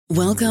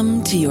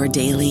Welcome to your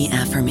daily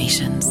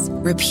affirmations.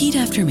 Repeat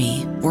after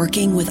me.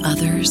 Working with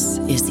others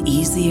is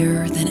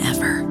easier than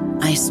ever.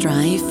 I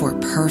strive for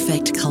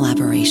perfect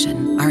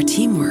collaboration. Our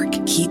teamwork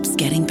keeps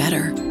getting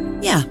better.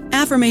 Yeah,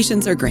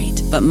 affirmations are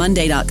great, but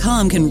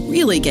Monday.com can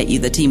really get you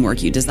the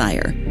teamwork you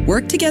desire.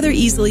 Work together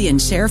easily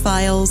and share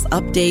files,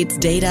 updates,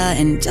 data,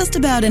 and just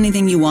about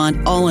anything you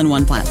want all in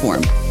one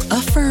platform.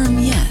 Affirm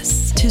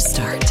yes to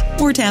start,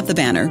 or tap the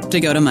banner to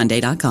go to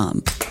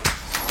Monday.com.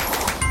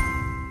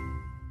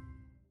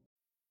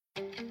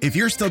 If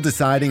you're still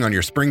deciding on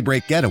your spring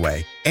break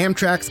getaway,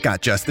 Amtrak's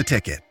got just the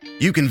ticket.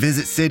 You can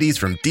visit cities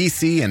from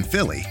D.C. and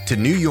Philly to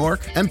New York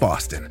and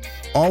Boston,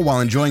 all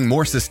while enjoying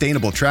more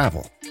sustainable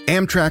travel.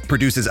 Amtrak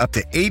produces up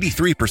to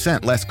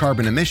 83% less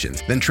carbon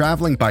emissions than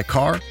traveling by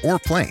car or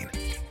plane.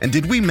 And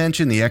did we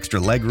mention the extra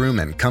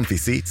legroom and comfy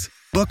seats?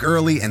 Book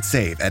early and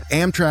save at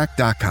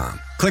Amtrak.com.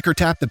 Click or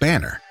tap the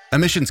banner.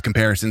 Emissions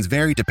comparisons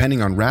vary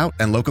depending on route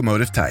and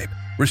locomotive type.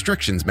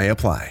 Restrictions may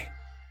apply.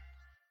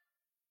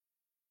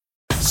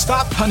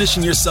 Stop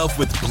punishing yourself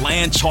with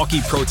bland,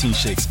 chalky protein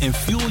shakes and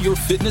fuel your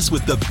fitness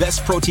with the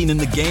best protein in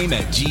the game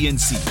at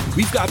GNC.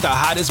 We've got the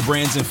hottest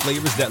brands and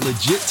flavors that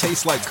legit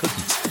taste like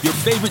cookies, your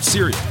favorite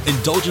cereal,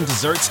 indulgent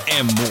desserts,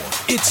 and more.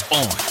 It's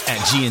on at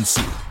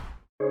GNC.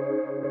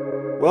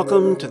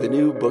 Welcome to the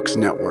New Books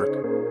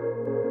Network.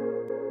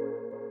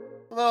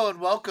 Hello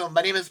and welcome.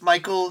 My name is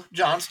Michael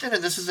Johnston,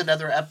 and this is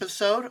another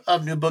episode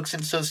of New Books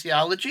in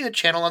Sociology, a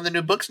channel on the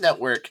New Books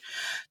Network.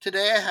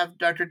 Today I have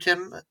Dr.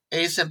 Tim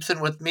A. Simpson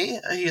with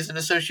me. He is an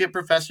associate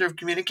professor of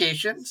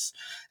communications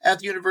at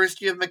the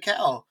University of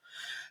Macau.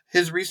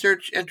 His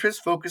research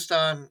interests focused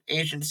on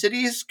Asian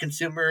cities,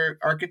 consumer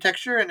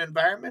architecture and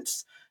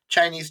environments,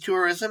 Chinese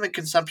tourism and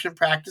consumption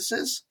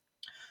practices,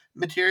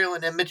 material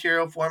and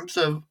immaterial forms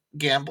of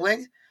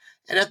gambling,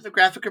 and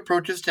ethnographic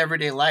approaches to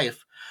everyday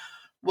life.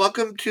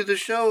 Welcome to the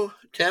show,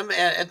 Tim,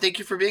 and thank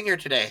you for being here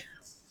today.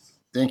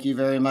 Thank you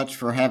very much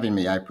for having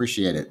me. I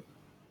appreciate it.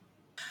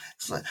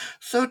 Excellent.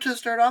 So to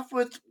start off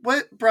with,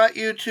 what brought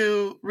you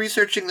to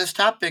researching this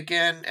topic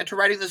and to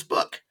writing this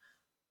book?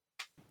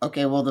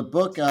 Okay, well, the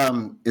book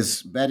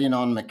is betting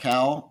on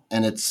Macau,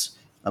 and it's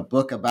a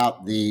book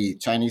about the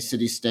Chinese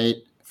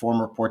city-state,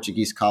 former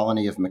Portuguese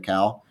colony of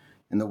Macau.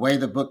 And the way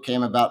the book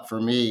came about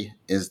for me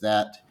is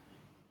that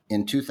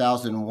in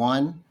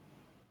 2001,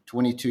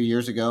 22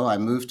 years ago, I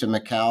moved to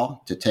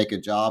Macau to take a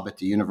job at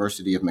the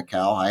University of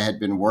Macau. I had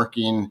been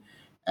working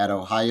at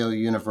Ohio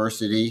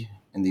University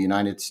in the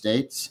United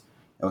States.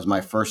 That was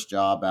my first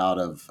job out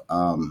of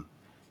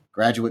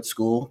graduate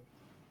school.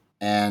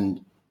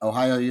 And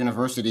Ohio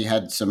University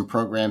had some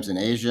programs in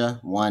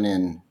Asia, one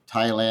in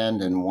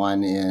Thailand and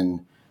one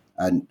in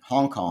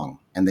Hong Kong.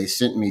 And they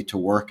sent me to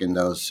work in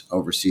those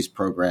overseas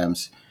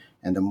programs.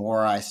 And the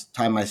more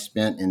time I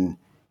spent in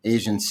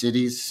Asian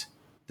cities,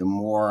 the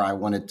more I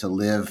wanted to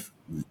live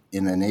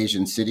in an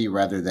Asian city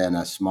rather than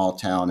a small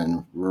town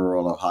in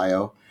rural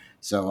Ohio.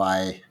 So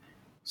I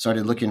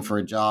started looking for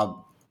a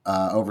job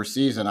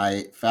overseas, and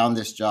I found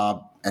this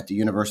job at the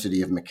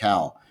University of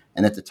Macau.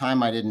 And at the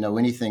time, I didn't know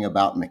anything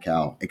about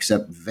Macau,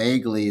 except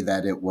vaguely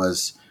that it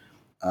was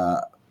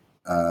a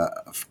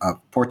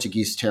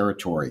Portuguese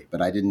territory,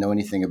 but I didn't know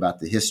anything about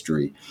the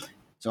history.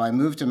 So I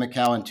moved to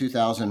Macau in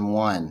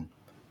 2001,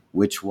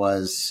 which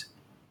was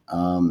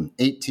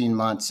 18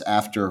 months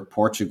after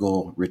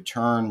Portugal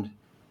returned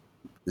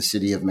the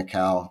city of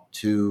Macau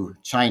to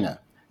China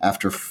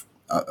after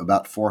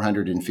about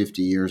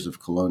 450 years of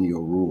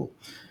colonial rule.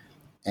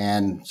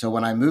 And so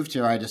when I moved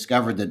here, I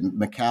discovered that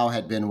Macau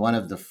had been one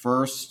of the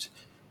first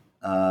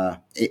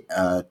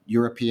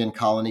European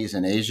colonies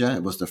in Asia.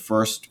 It was the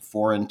first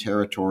foreign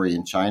territory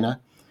in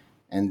China.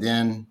 And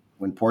then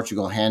when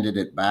Portugal handed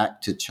it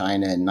back to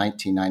China in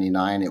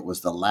 1999, it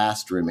was the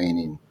last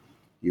remaining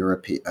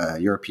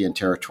European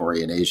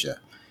territory in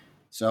Asia.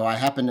 So I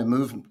happened to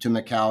move to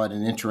Macau at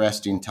an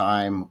interesting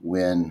time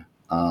when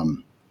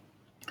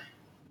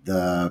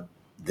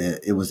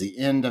it was the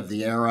end of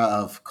the era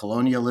of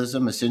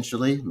colonialism,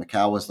 essentially.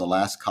 Macau was the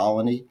last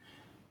colony.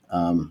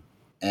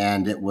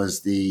 And it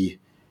was the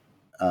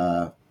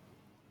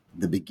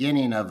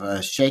beginning of a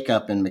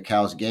shakeup in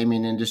Macau's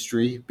gaming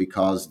industry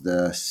because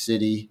the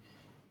city,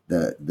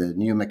 the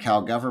new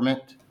Macau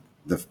government,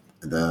 the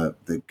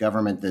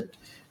government that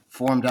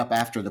formed up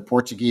after the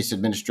Portuguese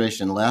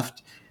administration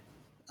left,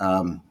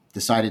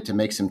 decided to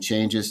make some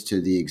changes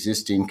to the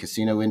existing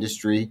casino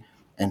industry.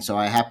 And so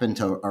I happened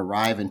to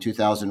arrive in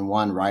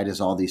 2001 right as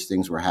all these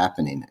things were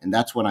happening. And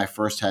that's when I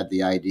first had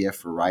the idea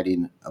for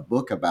writing a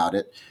book about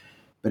it.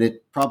 But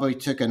it probably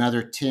took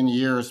another 10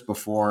 years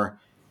before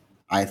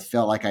I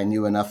felt like I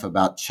knew enough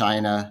about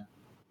China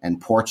and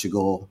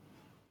Portugal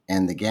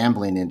and the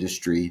gambling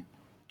industry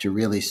to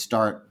really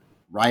start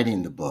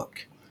writing the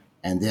book.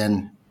 And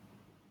then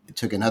it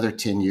took another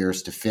 10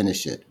 years to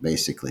finish it,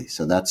 basically.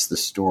 So that's the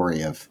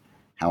story of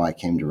how I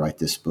came to write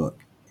this book.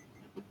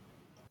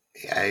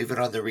 Yeah, even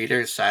on the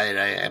reader's side,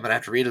 I'm gonna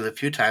have to read it a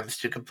few times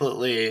to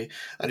completely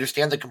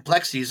understand the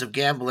complexities of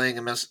gambling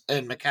in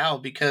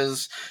Macau,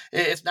 because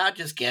it's not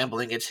just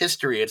gambling; it's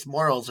history, it's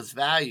morals, it's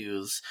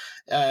values.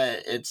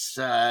 It's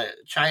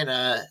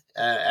China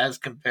as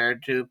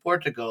compared to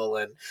Portugal,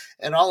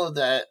 and all of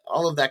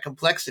that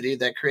complexity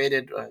that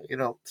created,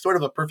 sort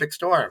of a perfect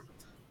storm.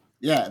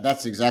 Yeah,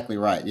 that's exactly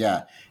right.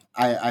 Yeah,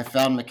 I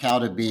found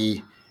Macau to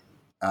be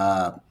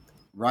uh,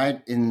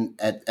 right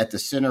at the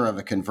center of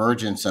a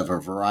convergence of a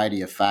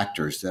variety of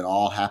factors that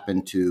all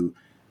happen to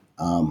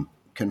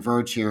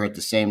converge here at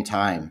the same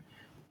time.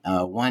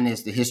 One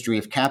is the history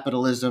of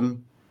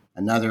capitalism.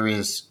 Another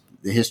is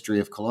the history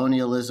of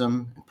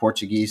colonialism,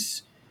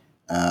 Portuguese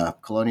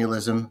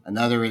colonialism.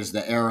 Another is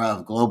the era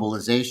of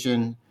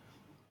globalization.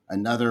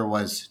 Another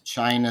was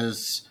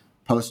China's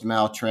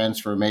post-Mao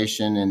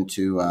transformation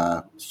into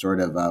sort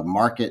of a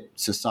market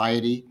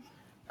society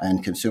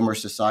and consumer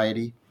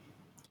society.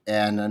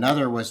 And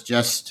another was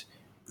just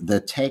the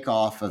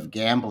takeoff of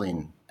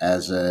gambling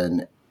as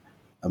a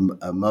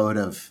mode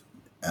of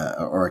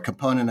or a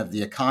component of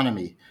the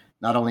economy,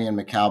 not only in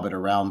Macau but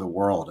around the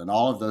world. And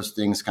all of those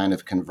things kind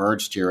of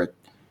converged here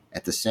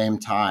at the same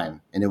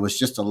time. And it was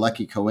just a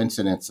lucky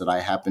coincidence that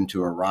I happened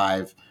to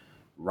arrive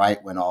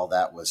right when all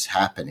that was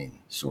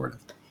happening, sort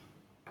of.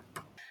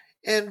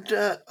 And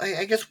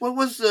I guess, what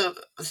was the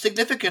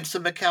significance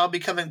of Macau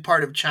becoming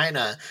part of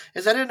China?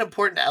 Is that an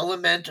important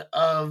element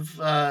of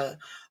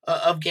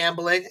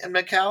gambling in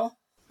Macau?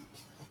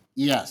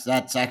 Yes,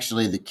 that's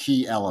actually the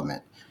key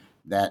element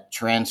that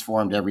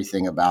transformed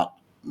everything about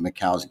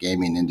Macau's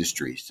gaming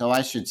industry. So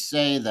I should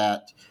say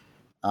that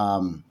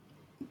um,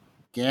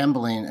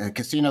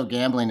 casino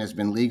gambling has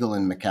been legal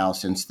in Macau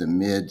since the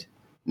mid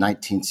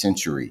 19th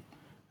century.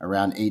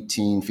 Around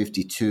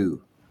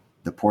 1852,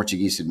 the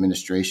Portuguese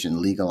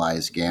administration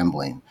legalized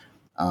gambling.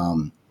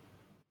 Um,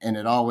 and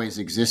it always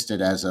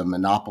existed as a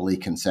monopoly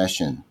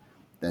concession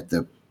that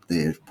the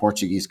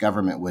Portuguese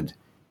government would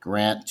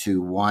grant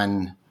to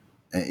one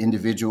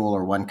individual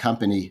or one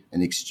company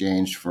in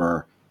exchange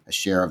for a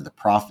share of the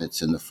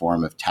profits in the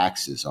form of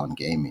taxes on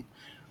gaming.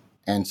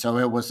 And so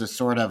it was a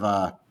sort of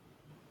a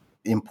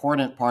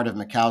important part of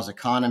Macau's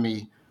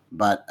economy,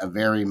 but a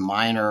very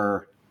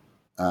minor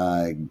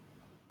uh,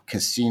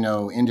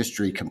 casino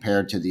industry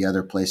compared to the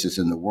other places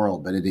in the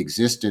world. But it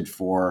existed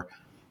for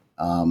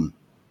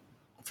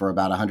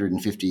about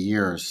 150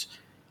 years,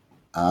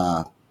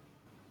 uh,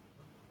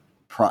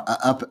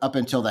 up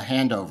until the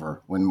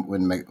handover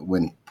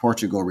when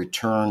Portugal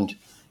returned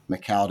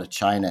Macau to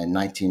China in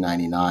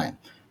 1999.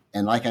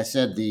 And like I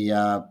said,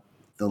 the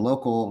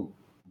local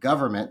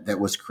government that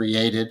was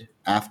created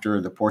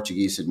after the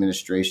Portuguese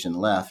administration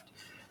left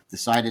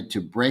decided to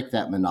break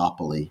that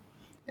monopoly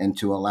and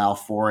to allow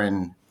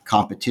foreign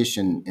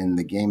competition in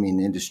the gaming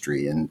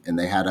industry. And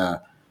they had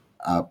a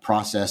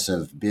process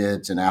of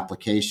bids and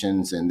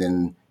applications, and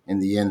then in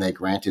the end, they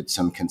granted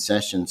some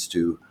concessions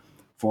to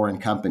foreign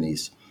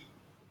companies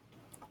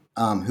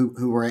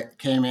who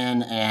came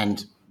in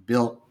and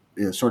built,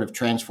 sort of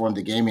transformed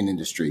the gaming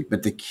industry.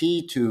 But the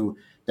key to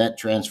that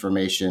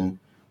transformation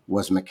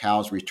was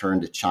Macau's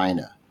return to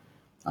China,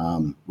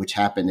 which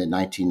happened in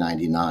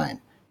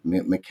 1999.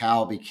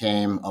 Macau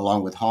became,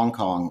 along with Hong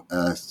Kong,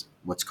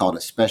 what's called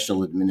a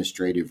special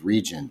administrative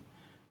region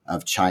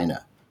of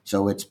China.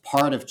 So it's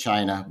part of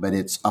China, but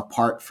it's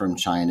apart from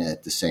China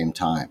at the same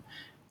time.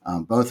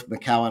 Both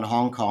Macau and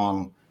Hong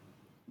Kong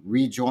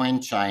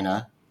rejoined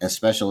China as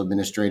special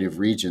administrative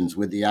regions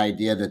with the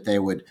idea that they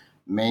would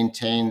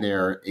maintain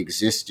their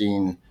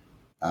existing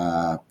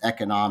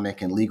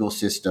economic and legal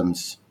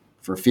systems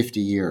for 50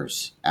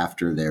 years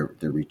after their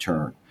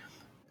return.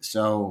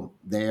 So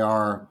they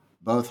are,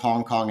 both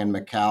Hong Kong and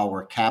Macau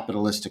were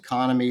capitalist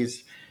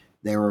economies.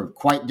 They were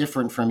quite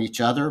different from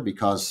each other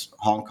because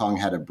Hong Kong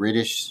had a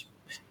British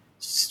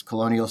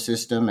colonial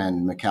system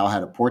and Macau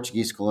had a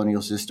Portuguese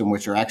colonial system,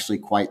 which are actually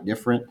quite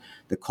different.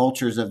 The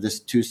cultures of these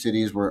two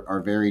cities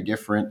are very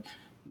different.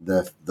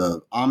 The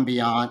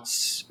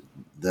ambiance,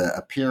 the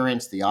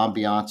appearance, the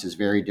ambiance is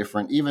very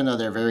different. Even though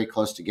they're very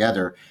close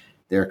together,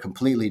 they're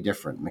completely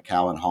different,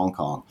 Macau and Hong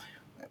Kong.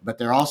 But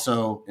they're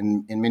also,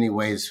 in many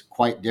ways,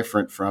 quite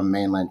different from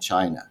mainland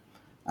China,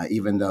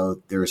 even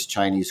though there's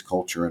Chinese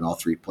culture in all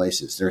three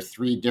places. There are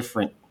three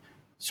different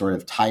sort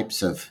of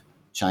types of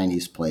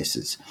Chinese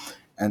places.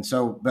 And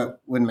so,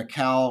 but when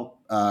Macau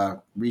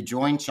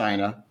rejoined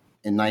China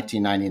in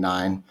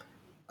 1999,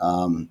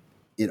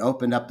 it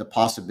opened up the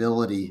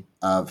possibility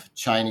of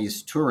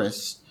Chinese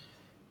tourists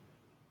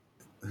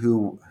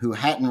who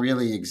hadn't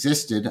really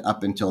existed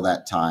up until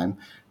that time.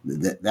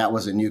 That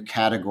was a new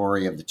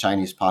category of the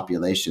Chinese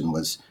population,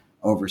 was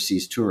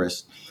overseas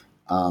tourists.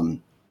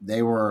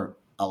 They were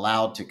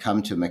allowed to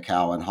come to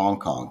Macau and Hong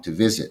Kong to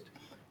visit.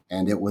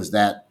 And it was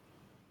that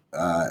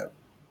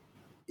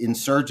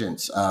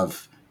insurgence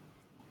of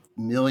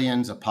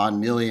millions upon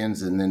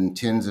millions, and then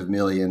tens of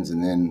millions,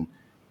 and then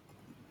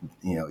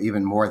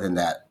even more than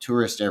that,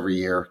 tourists every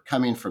year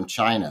coming from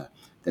China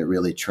that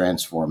really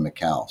transformed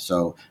Macau.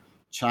 So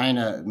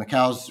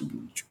Macau's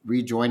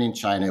rejoining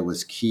China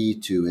was key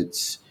to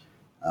its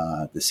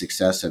the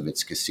success of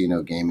its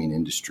casino gaming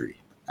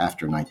industry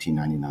after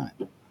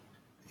 1999.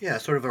 Yeah,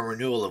 sort of a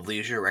renewal of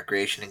leisure,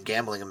 recreation, and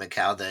gambling in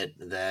Macau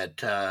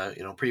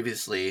that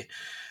previously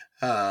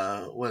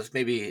was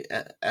maybe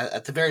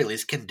at the very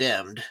least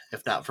condemned,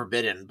 if not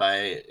forbidden,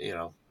 by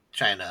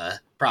China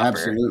proper.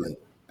 Absolutely.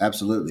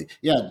 Absolutely.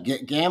 Yeah,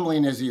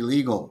 gambling is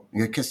illegal.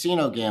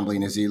 Casino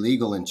gambling is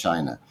illegal in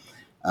China.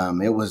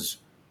 There's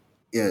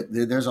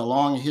a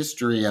long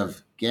history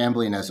of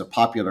gambling as a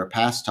popular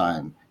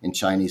pastime in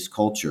Chinese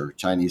culture,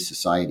 Chinese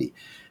society.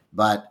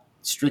 But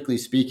strictly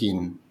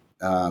speaking,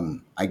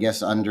 I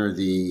guess under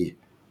the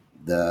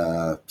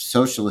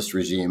socialist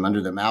regime,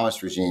 under the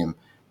Maoist regime,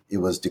 it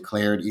was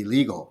declared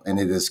illegal, and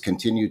it has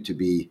continued to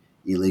be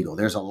illegal.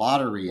 There's a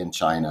lottery in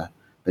China,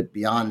 but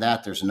beyond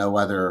that, there's no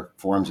other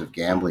forms of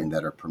gambling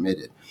that are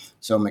permitted.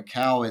 So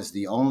Macau is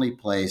the only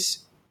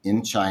place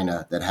in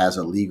China that has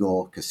a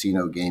legal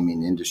casino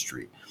gaming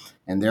industry.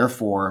 And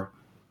therefore,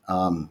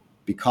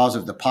 because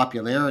of the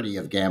popularity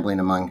of gambling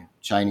among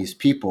Chinese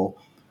people,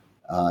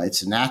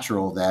 it's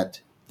natural that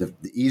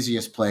the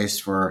easiest place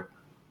for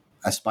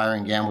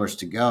aspiring gamblers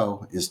to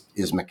go is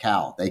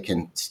Macau. They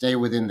can stay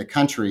within the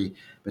country,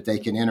 but they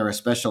can enter a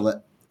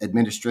special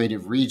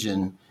administrative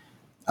region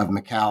of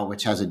Macau,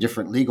 which has a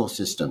different legal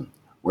system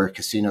where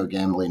casino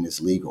gambling is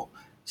legal.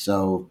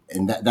 So,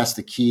 and that's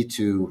the key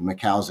to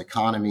Macau's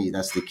economy.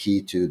 That's the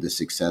key to the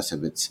success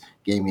of its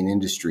gaming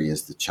industry,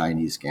 is the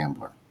Chinese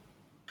gambler.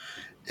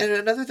 And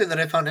another thing that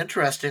I found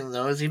interesting,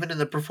 though, is even in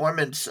the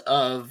performance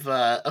of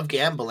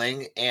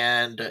gambling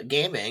and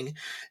gaming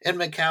in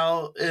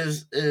Macau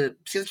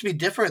seems to be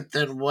different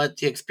than what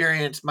the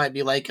experience might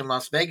be like in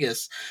Las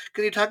Vegas.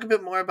 Could you talk a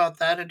bit more about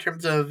that in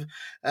terms of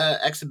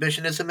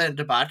exhibitionism and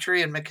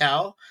debauchery in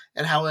Macau,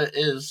 and how it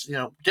is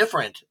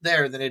different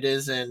there than it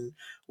is in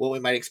what we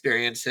might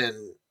experience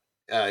in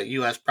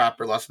U.S.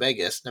 proper Las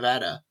Vegas,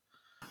 Nevada?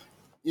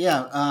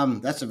 Yeah,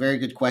 that's a very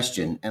good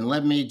question. And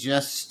let me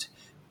just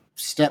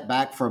step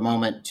back for a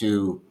moment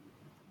to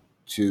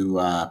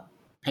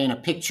paint a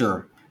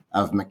picture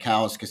of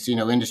Macau's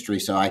casino industry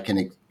so I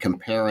can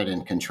compare it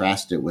and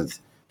contrast it with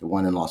the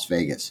one in Las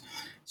Vegas.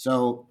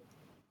 So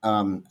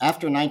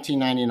after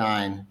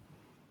 1999,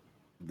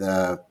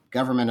 the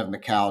government of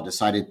Macau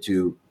decided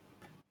to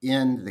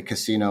end the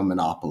casino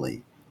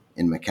monopoly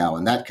in Macau.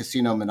 And that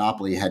casino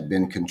monopoly had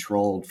been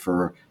controlled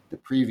for the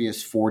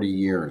previous 40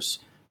 years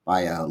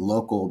by a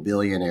local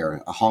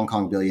billionaire, a Hong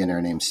Kong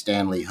billionaire named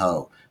Stanley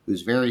Ho,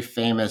 who's very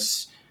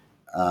famous,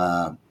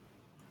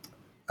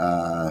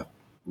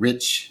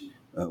 rich,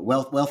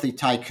 wealthy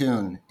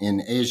tycoon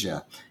in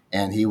Asia.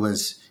 And he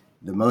was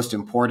the most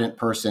important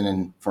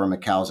person for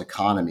Macau's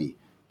economy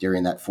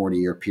during that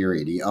 40-year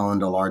period. He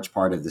owned a large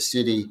part of the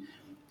city,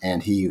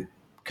 and he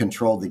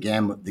controlled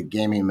the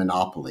gaming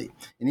monopoly.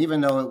 And even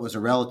though it was a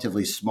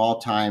relatively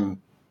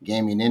small-time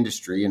gaming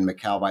industry, and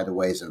Macau, by the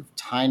way, is a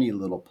tiny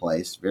little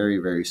place, very,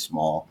 very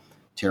small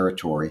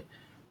territory.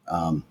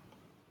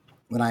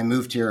 When I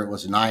moved here, it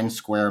was 9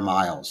 square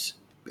miles.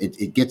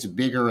 It gets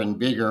bigger and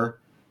bigger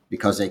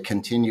because they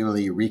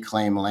continually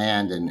reclaim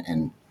land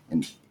and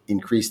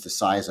increase the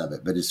size of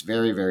it. But it's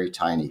very, very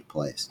tiny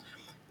place.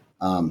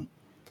 And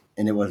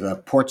it was a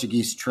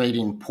Portuguese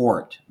trading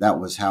port. That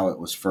was how it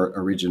was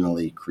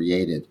originally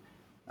created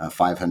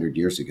 500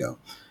 years ago.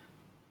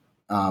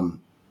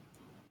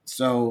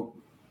 So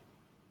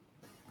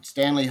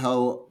Stanley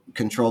Ho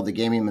controlled the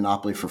gaming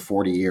monopoly for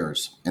 40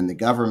 years, and the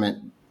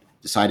government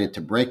decided to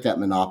break that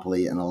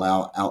monopoly and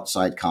allow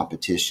outside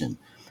competition.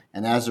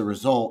 And as a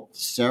result,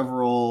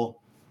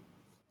 several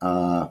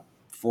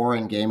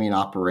foreign gaming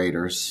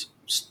operators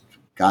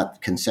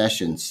got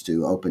concessions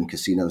to open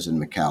casinos in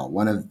Macau.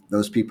 One of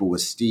those people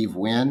was Steve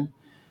Wynn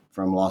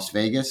from Las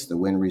Vegas, the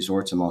Wynn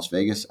Resorts in Las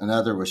Vegas.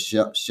 Another was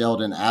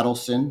Sheldon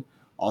Adelson,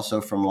 also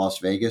from Las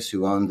Vegas,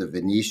 who owned the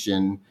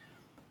Venetian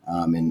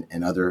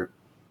and other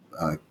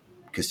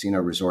casino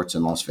resorts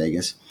in Las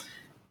Vegas,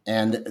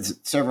 and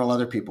several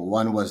other people.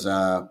 One was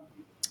Lu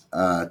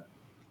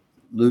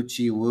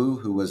Chi-Wu,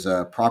 who was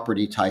a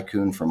property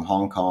tycoon from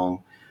Hong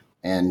Kong,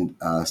 and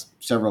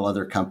several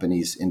other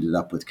companies ended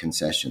up with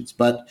concessions.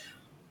 But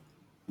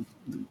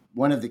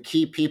one of the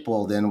key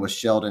people then was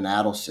Sheldon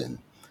Adelson,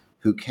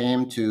 who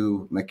came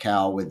to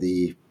Macau with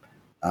the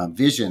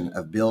vision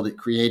of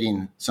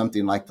creating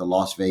something like the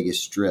Las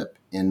Vegas Strip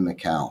in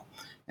Macau.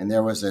 And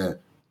there was an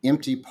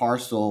empty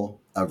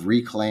parcel of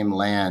reclaimed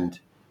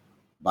land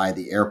by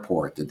the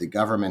airport that the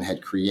government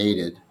had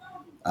created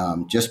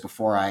just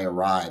before I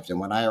arrived. And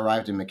when I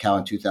arrived in Macau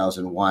in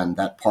 2001,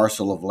 that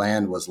parcel of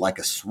land was like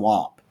a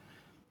swamp.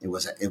 It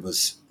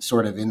was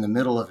sort of in the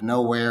middle of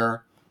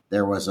nowhere.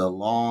 There was a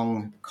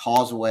long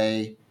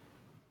causeway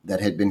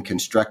that had been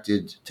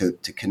constructed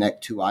to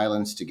connect 2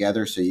 islands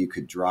together so you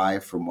could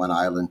drive from one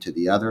island to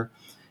the other.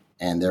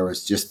 And there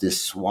was just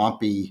this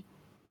swampy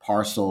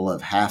parcel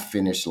of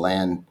half-finished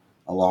land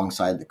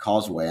alongside the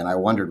causeway. And I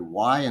wondered,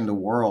 why in the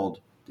world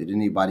did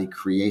anybody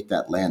create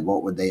that land?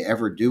 What would they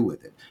ever do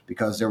with it?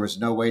 Because there was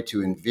no way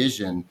to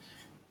envision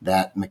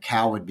that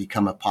Macau would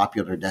become a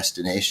popular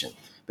destination.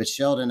 But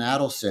Sheldon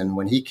Adelson,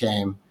 when he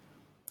came,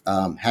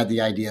 had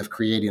the idea of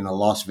creating a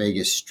Las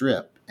Vegas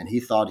Strip, and he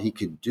thought he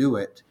could do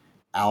it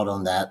out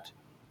on that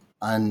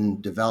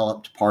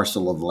undeveloped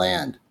parcel of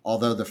land.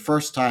 Although the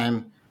first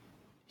time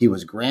he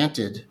was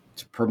granted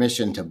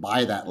permission to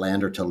buy that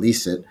land or to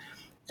lease it,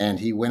 and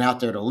he went out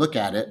there to look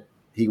at it,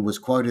 he was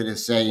quoted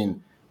as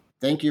saying,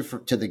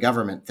 to the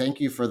government, thank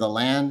you for the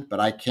land, but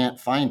I can't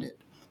find it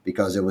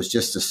because it was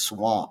just a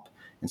swamp.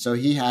 And so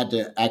he had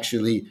to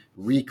actually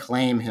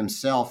reclaim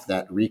himself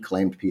that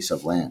reclaimed piece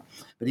of land.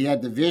 But he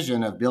had the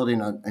vision of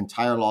building an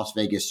entire Las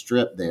Vegas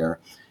Strip there,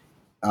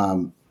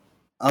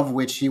 of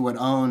which he would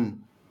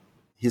own.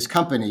 His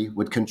company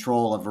would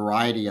control a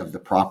variety of the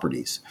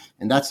properties.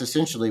 And that's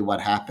essentially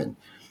what happened.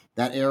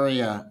 That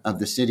area of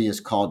the city is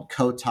called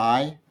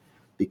Cotai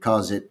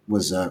because it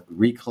was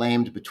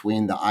reclaimed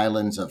between the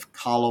islands of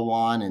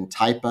Palawan and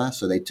Taipa.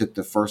 So they took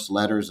the first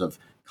letters of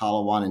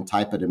Palawan and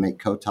Taipa to make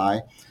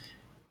Cotai.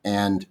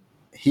 And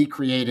he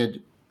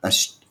created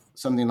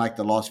something like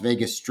the Las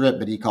Vegas Strip,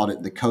 but he called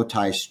it the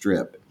Cotai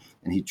Strip.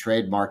 And he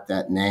trademarked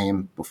that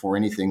name before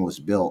anything was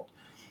built.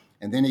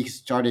 And then he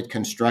started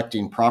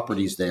constructing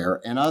properties there,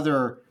 and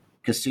other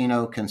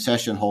casino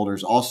concession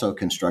holders also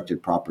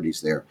constructed properties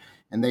there.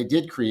 And they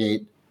did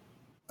create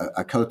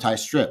a Cotai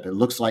Strip. It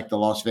looks like the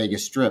Las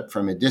Vegas Strip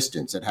from a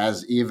distance. It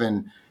has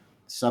even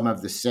some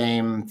of the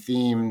same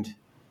themed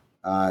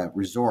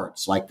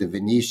resorts like the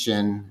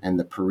Venetian and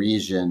the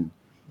Parisian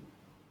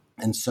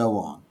and so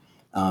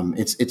on.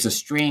 It's a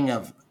string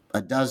of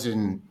a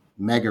dozen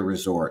mega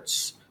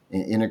resorts,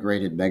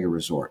 integrated mega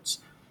resorts.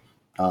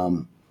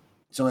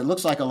 So it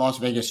looks like a Las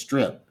Vegas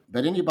Strip,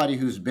 but anybody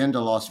who's been to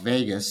Las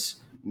Vegas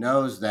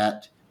knows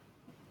that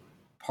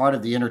part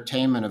of the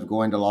entertainment of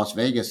going to Las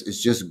Vegas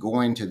is just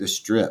going to the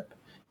Strip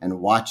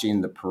and watching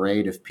the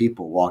parade of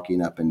people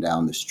walking up and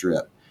down the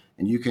Strip.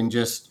 And you can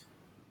just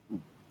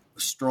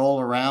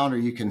stroll around, or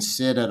you can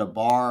sit at a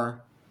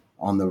bar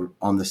on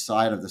the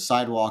side of the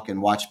sidewalk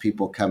and watch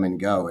people come and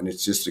go. And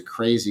it's just a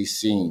crazy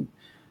scene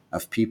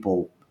of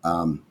people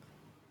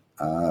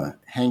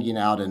hanging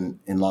out in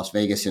Las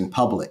Vegas in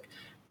public.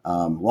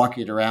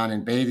 Walking around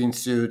in bathing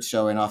suits,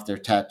 showing off their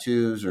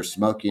tattoos, or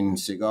smoking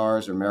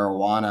cigars or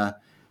marijuana,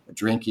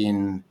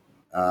 drinking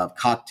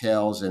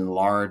cocktails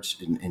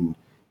in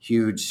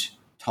huge,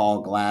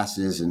 tall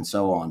glasses, and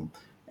so on.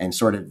 And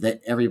sort of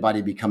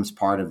everybody becomes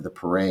part of the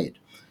parade.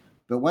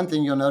 But one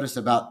thing you'll notice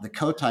about the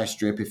Cotai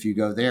Strip, if you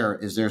go there,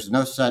 is there's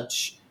no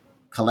such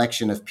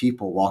collection of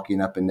people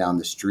walking up and down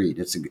the street.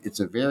 It's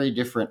a very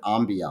different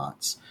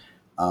ambiance,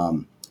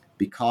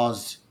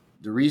 because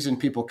the reason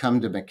people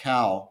come to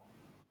Macau,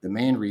 the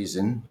main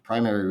reason,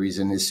 primary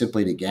reason, is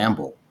simply to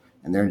gamble,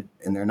 and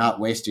they're not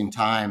wasting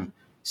time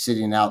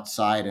sitting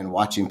outside and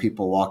watching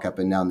people walk up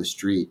and down the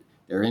street.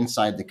 They're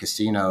inside the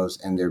casinos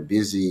and they're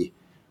busy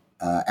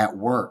at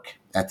work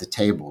at the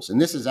tables. And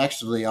this has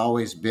actually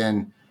always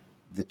been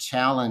the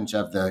challenge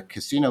of the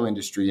casino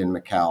industry in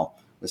Macau,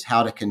 was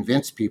how to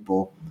convince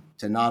people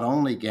to not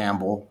only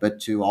gamble, but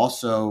to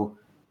also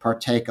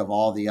partake of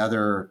all the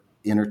other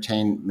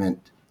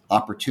entertainment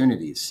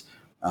opportunities.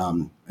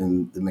 And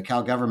the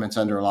Macau government's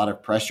under a lot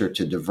of pressure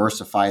to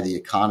diversify the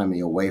economy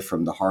away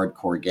from the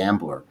hardcore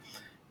gambler.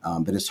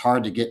 But it's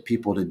hard to get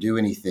people to do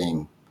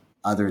anything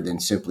other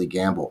than simply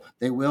gamble.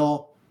 They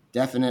will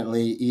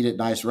definitely eat at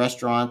nice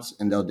restaurants,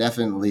 and they'll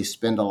definitely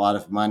spend a lot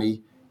of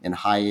money in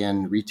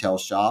high-end retail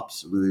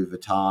shops, Louis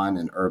Vuitton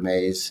and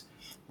Hermes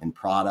and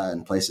Prada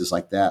and places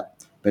like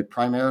that. But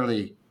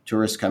primarily,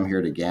 tourists come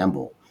here to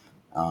gamble.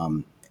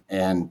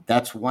 And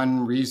that's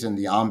one reason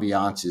the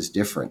ambiance is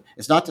different.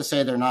 It's not to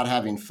say they're not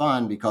having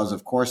fun, because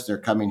of course they're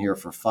coming here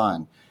for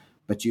fun,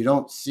 but you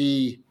don't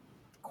see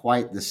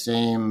quite the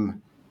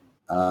same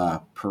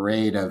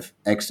parade of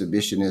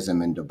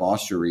exhibitionism and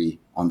debauchery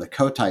on the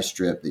Cotai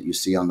Strip that you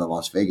see on the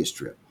Las Vegas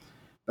Strip.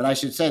 But I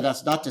should say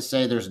that's not to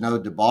say there's no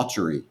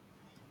debauchery.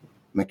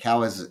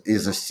 Macau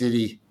is a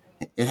city.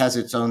 It has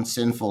its own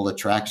sinful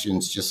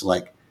attractions, just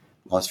like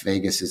Las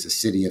Vegas is a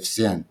city of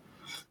sin.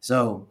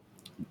 So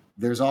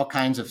there's all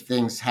kinds of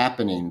things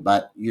happening,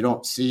 but you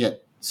don't see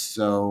it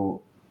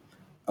so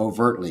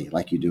overtly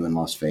like you do in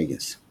Las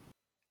Vegas.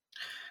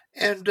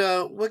 And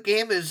what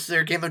game is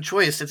their game of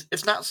choice?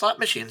 It's not slot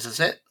machines,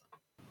 is it?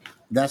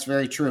 That's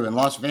very true. In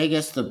Las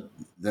Vegas,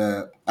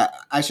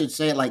 I should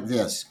say it like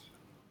this.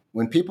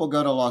 When people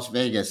go to Las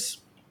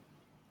Vegas,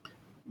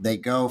 they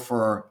go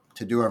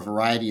to do a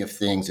variety of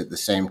things at the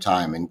same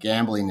time, and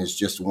gambling is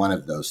just one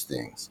of those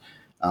things.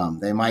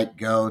 They might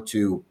go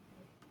to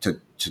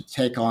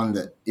take on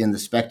the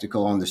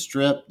spectacle on the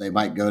Strip. They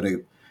might go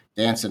to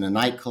dance in a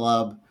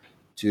nightclub,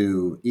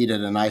 to eat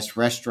at a nice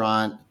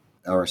restaurant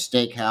or a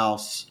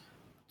steakhouse,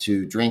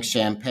 to drink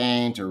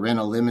champagne, to rent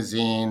a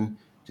limousine,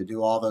 to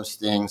do all those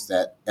things,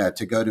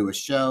 to go to a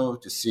show,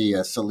 to see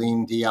a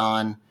Celine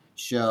Dion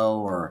show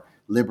or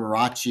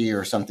Liberace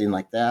or something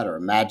like that, or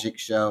a magic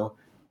show,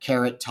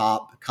 Carrot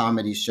Top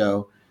comedy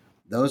show.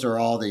 Those are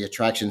all the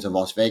attractions of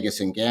Las Vegas,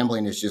 and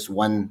gambling is just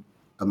one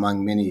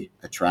among many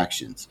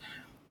attractions.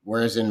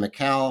 Whereas in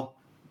Macau,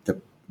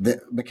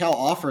 Macau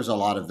offers a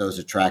lot of those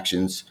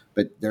attractions,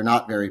 but they're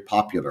not very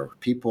popular.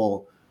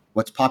 People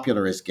what's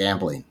popular is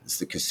gambling. It's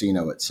the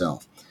casino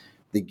itself.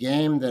 The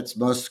game that's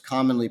most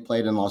commonly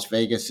played in Las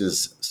Vegas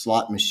is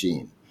slot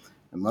machine.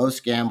 And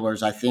most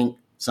gamblers, I think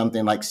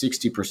something like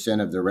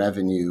 60% of the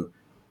revenue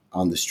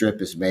on the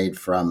Strip is made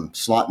from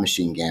slot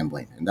machine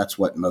gambling, and that's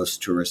what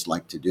most tourists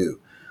like to do.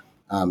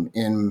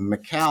 In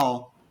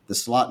Macau, the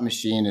slot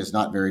machine is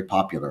not very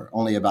popular.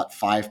 Only about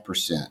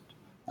 5%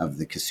 of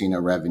the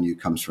casino revenue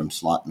comes from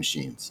slot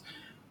machines.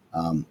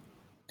 And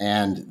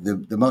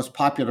the most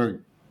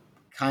popular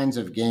kinds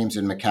of games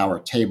in Macau are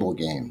table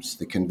games,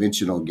 the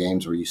conventional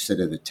games where you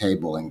sit at a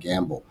table and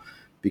gamble,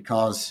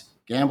 because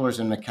gamblers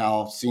in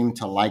Macau seem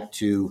to like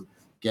to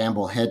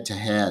gamble head to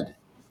head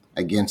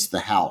against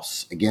the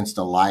house, against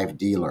a live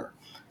dealer.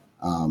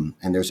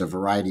 And there's a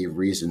variety of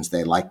reasons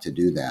they like to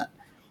do that.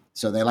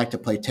 So they like to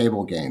play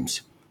table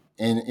games.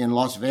 And in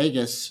Las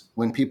Vegas,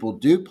 when people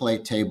do play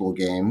table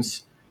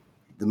games,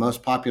 the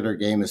most popular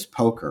game is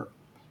poker,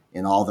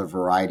 in all the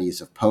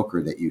varieties of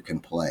poker that you can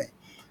play.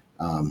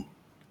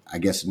 I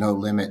guess No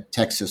Limit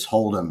Texas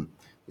Hold'em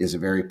is a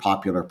very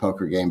popular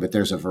poker game, but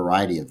there's a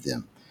variety of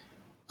them.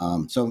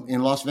 So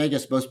in Las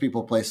Vegas, most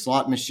people play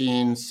slot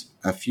machines,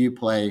 a few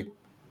play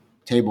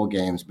table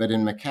games. But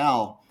in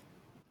Macau,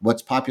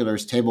 what's popular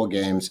is table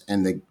games,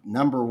 and the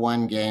number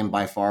one game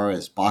by far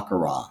is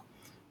Baccarat.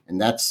 And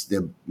that's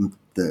the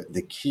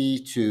key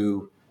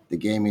to the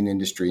gaming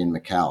industry in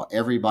Macau.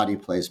 Everybody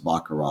plays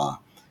Baccarat.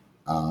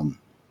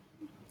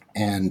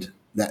 And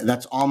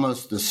that's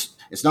almost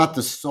it's not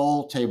the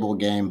sole table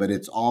game, but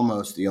it's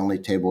almost the only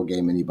table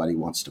game anybody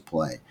wants to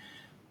play.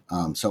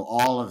 So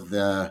all of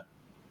the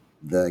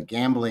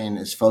gambling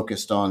is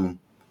focused on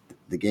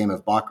the game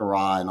of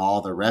Baccarat, and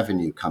all the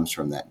revenue comes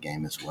from that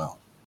game as well.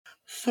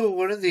 So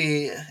one of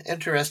the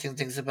interesting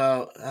things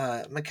about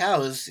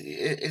Macau is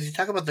you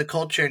talk about the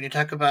culture, and you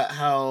talk about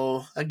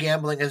how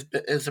gambling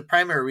is a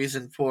primary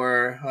reason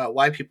for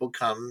why people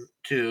come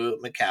to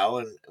Macau,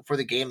 and for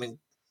the gaming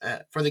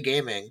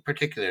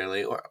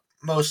particularly, or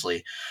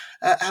mostly.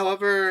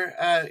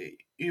 However,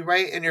 you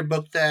write in your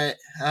book that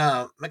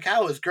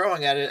Macau is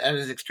growing at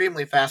an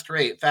extremely fast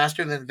rate,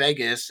 faster than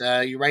Vegas.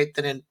 You write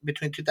that in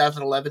between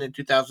 2011 and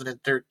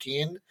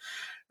 2013,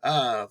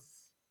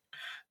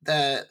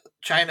 that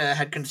China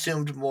had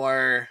consumed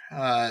more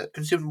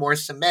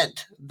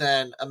cement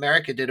than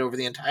America did over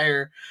the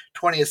entire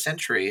 20th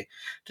century.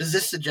 Does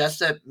this suggest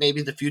that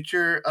maybe the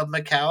future of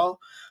Macau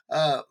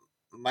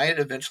might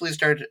eventually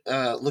start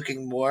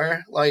looking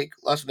more like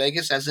Las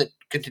Vegas as it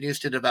continues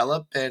to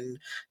develop, and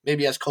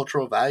maybe as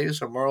cultural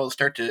values or morals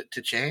start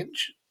to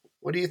change?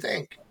 What do you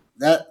think?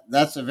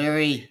 That's a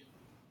very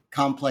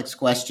complex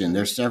question.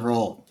 There's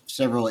several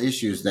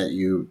issues that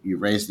you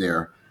raised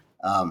there.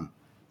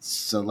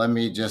 So let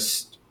me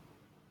just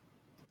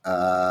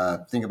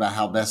think about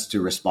how best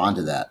to respond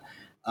to that.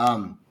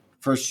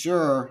 For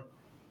sure,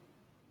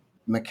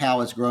 Macau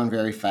has grown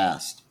very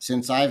fast.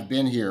 Since I've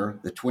been here,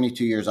 the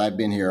 22 years I've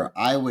been here,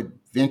 I would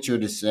venture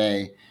to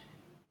say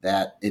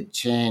that it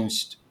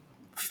changed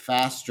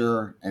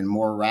faster and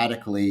more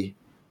radically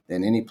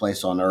than any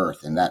place on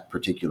earth in that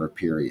particular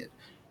period.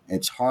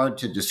 It's hard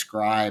to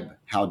describe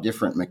how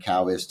different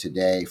Macau is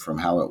today from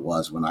how it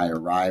was when I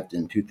arrived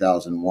in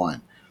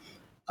 2001.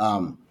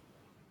 And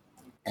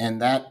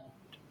that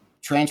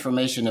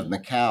transformation of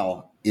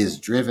Macau is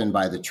driven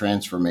by the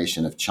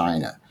transformation of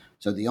China.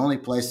 So the only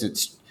place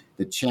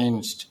that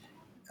changed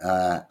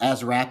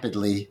as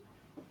rapidly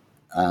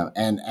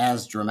and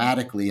as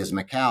dramatically as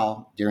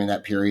Macau during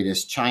that period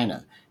is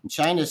China. And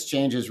China's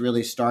changes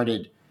really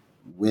started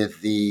with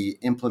the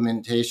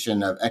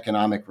implementation of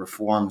economic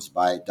reforms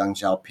by Deng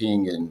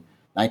Xiaoping in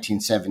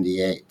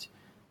 1978.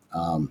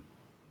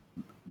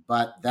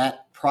 But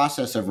that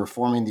process of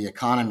reforming the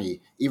economy,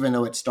 even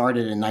though it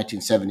started in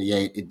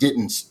 1978, it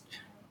didn't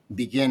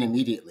begin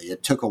immediately.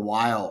 It took a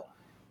while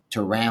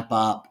to ramp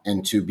up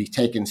and to be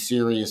taken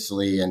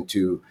seriously and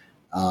to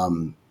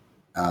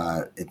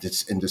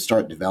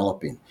start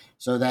developing.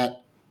 So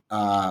that,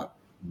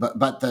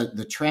 but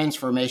the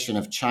transformation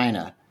of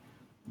China,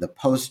 the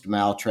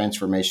post-Mao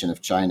transformation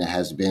of China,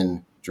 has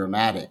been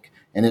dramatic,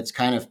 and it's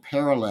kind of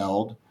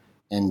paralleled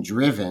and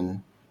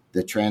driven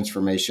the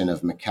transformation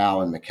of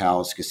Macau and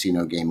Macau's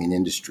casino gaming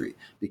industry,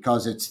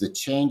 because it's the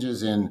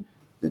changes in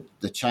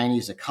the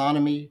Chinese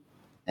economy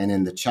and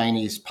in the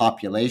Chinese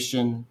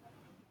population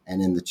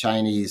and in the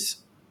Chinese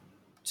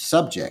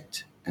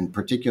subject, and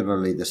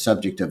particularly the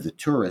subject of the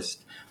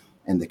tourist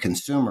and the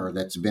consumer,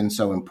 that's been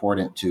so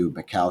important to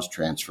Macau's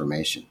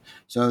transformation.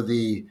 So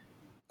the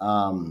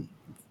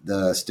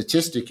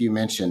statistic you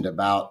mentioned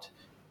about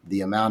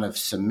the amount of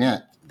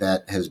cement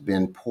that has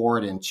been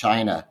poured in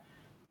China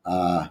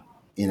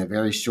in a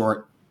very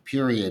short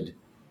period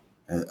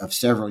of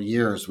several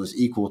years was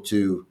equal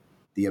to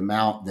the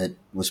amount that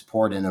was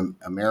poured in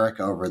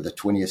America over the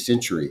 20th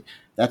century.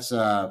 That's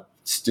a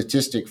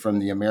statistic from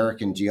the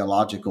American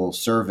Geological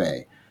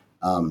Survey.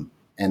 And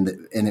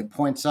it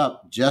points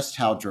up just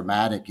how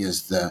dramatic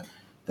is the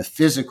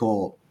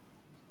physical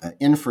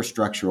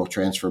infrastructural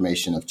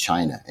transformation of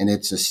China. And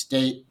it's a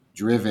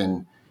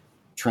state-driven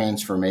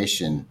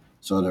transformation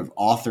sort of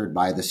authored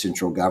by the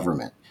central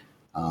government,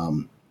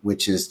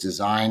 which is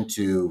designed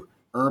to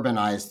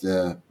urbanize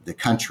the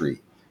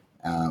country,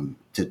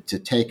 to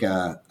take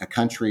a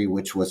country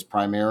which was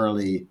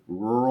primarily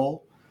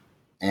rural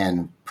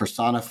and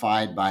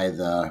personified by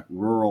the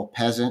rural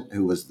peasant,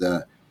 who was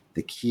the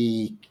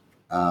key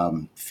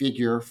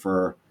figure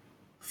for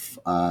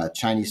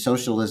Chinese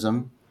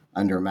socialism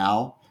under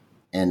Mao,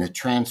 and to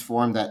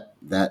transform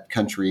that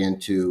country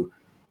into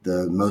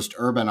the most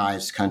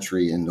urbanized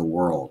country in the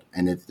world.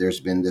 And there's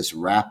been this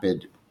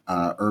rapid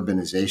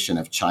urbanization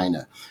of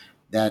China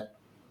that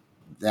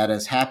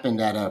has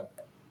happened at a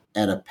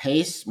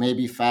pace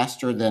maybe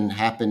faster than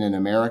happened in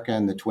America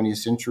in the 20th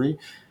century,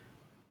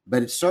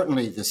 but it's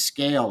certainly the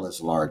scale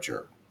is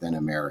larger than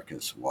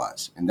America's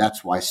was, and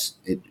that's why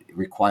it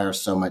requires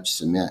so much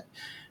cement.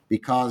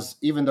 Because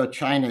even though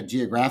China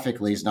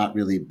geographically is not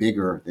really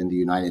bigger than the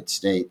United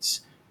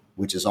States,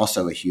 which is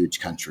also a huge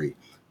country,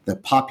 the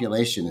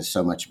population is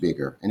so much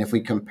bigger. And if we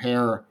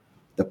compare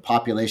the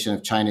population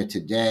of China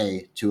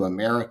today to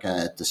America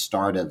at the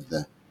start of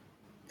the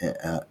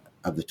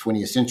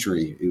 20th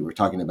century, we were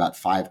talking about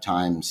 5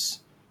 times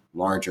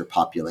larger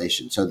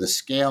population. So the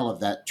scale of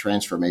that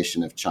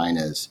transformation of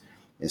China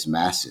is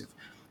massive.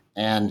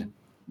 And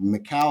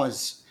Macau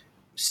is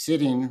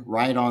sitting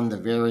right on the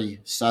very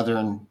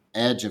southern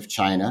edge of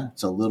China.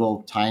 It's a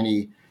little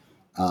tiny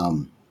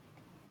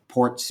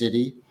port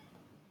city.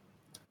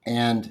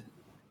 And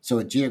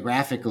so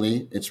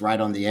geographically, it's right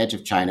on the edge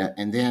of China.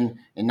 And then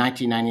in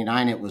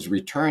 1999, it was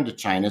returned to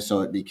China.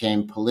 So it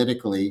became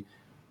politically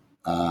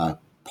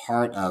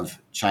part of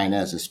China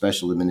as a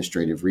special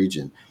administrative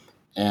region.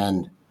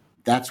 And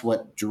that's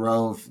what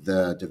drove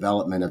the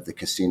development of the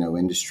casino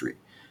industry.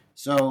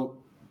 So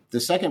the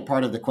second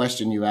part of the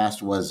question you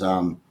asked was,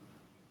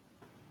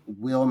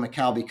 will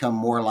Macau become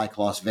more like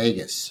Las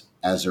Vegas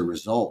as a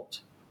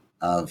result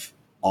of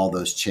all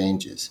those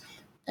changes?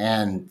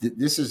 And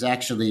this is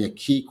actually a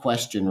key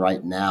question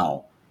right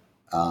now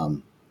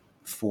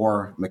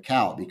for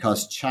Macau,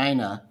 because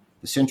China,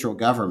 the central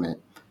government,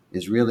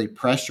 is really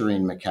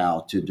pressuring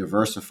Macau to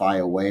diversify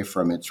away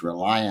from its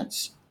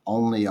reliance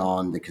only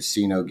on the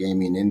casino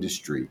gaming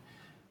industry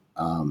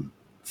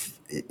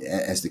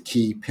as the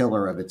key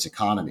pillar of its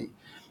economy.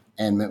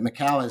 And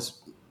Macau has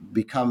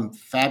become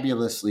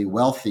fabulously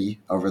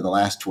wealthy over the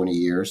last 20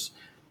 years,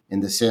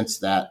 in the sense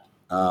that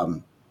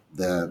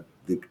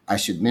I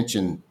should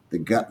mention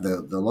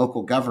the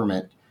local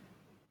government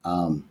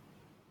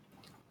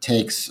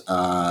takes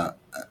about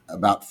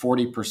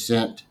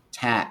 40%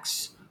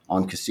 tax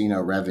on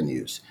casino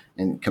revenues.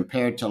 And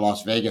compared to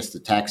Las Vegas, the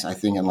tax, I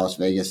think, in Las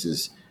Vegas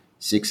is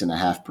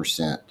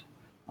 6.5%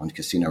 on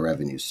casino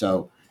revenues.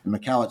 So in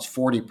Macau, it's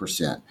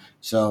 40%.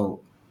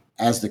 So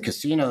as the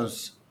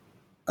casinos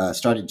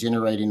started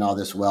generating all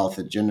this wealth,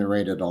 it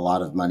generated a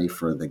lot of money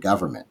for the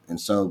government.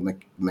 And so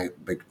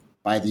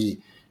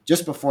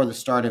just before the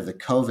start of the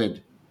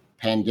COVID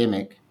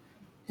pandemic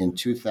in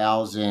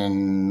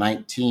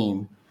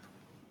 2019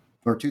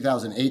 or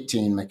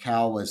 2018,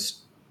 Macau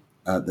was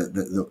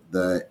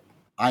the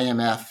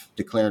IMF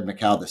declared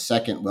Macau the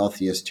second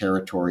wealthiest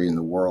territory in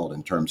the world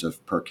in terms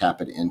of per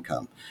capita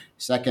income,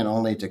 second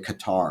only to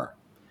Qatar.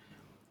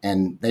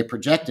 And they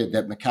projected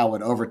that Macau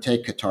would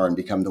overtake Qatar and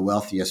become the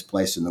wealthiest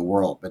place in the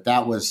world. But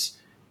that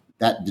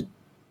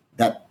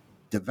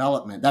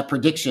development, that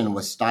prediction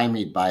was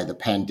stymied by the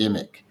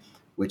pandemic,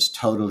 which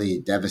totally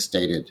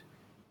devastated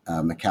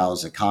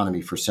Macau's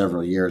economy for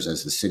several years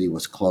as the city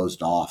was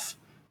closed off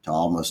to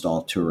almost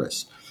all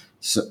tourists.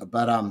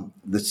 But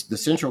the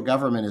central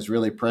government is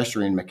really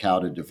pressuring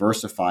Macau to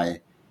diversify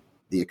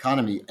the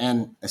economy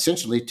and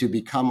essentially to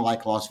become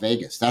like Las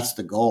Vegas. That's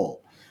the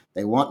goal.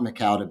 They want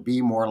Macau to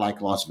be more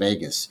like Las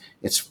Vegas.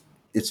 It's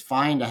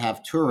fine to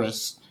have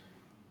tourists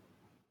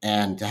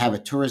and to have a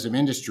tourism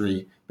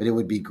industry, but it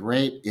would be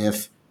great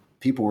if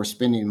people were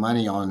spending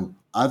money on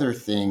other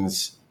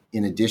things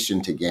in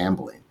addition to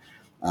gambling.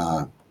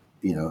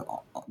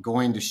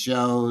 Going to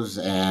shows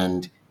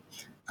and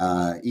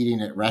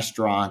eating at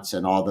restaurants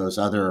and all those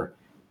other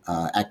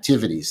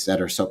activities that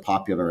are so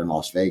popular in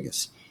Las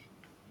Vegas.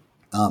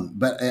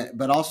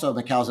 But also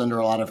Macau's under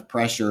a lot of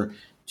pressure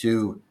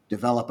to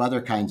develop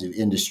other kinds of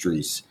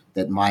industries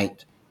that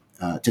might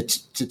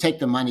to take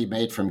the money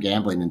made from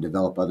gambling and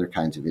develop other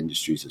kinds of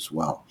industries as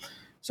well.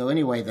 So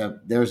anyway,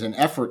 there's an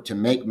effort to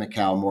make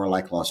Macau more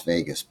like Las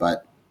Vegas,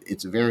 but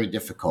it's very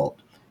difficult.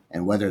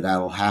 And whether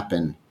that'll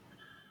happen,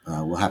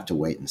 we'll have to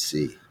wait and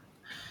see.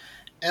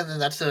 And then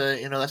that's an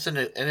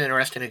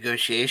interesting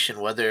negotiation,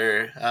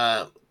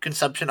 whether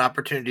consumption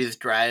opportunities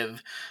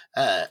drive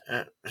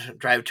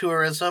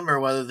tourism,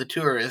 or whether the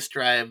tourists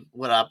drive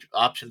what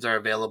options are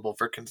available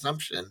for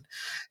consumption.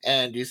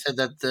 And you said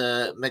that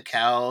the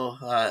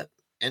Macau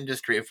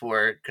industry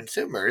for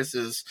consumers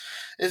is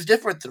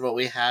different than what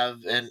we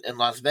have in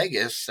Las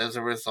Vegas as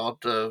a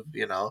result of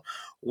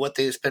what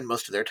they spend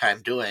most of their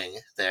time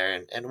doing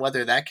there, and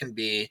whether that can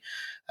be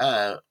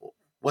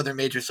whether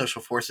major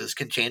social forces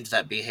can change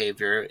that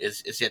behavior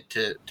is yet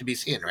to be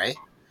seen, right?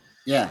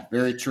 Yeah,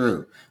 very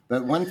true.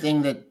 But one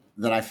thing that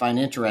that I find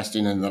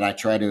interesting and that I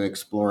try to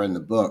explore in the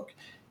book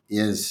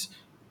is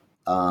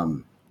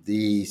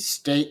the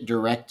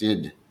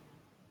state-directed,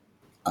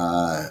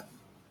 the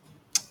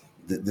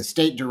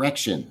state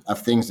direction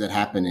of things that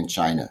happen in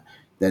China.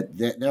 That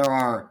there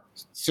are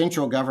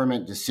central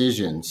government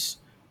decisions,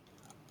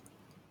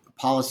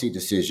 policy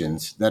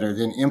decisions that are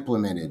then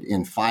implemented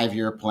in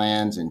 5-year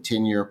plans and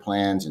 10-year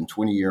plans and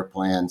 20-year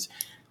plans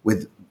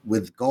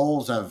with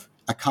goals of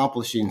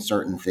accomplishing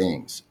certain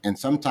things. And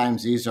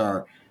sometimes these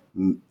are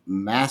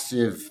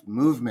massive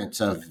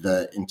movements of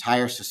the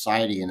entire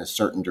society in a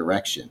certain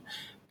direction.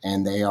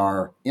 And they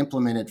are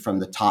implemented from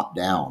the top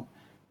down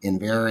in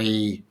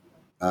very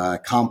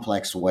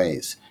complex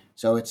ways.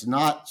 So it's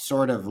not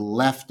sort of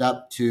left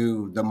up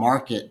to the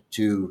market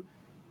to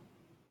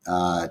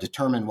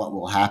determine what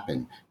will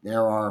happen.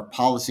 There are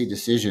policy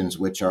decisions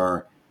which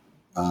are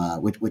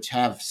which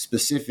have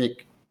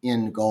specific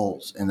end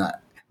goals, and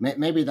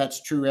maybe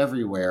that's true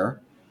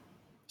everywhere.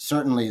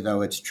 Certainly,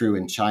 though, it's true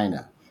in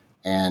China,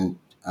 and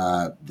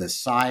the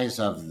size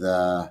of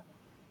the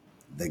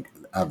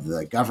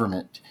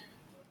government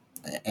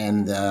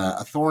and the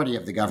authority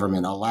of the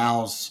government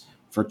allows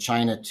for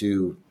China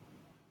to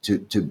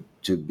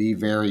be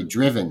very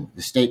driven,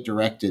 state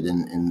directed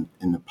in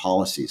the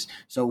policies.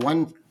 So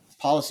one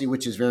policy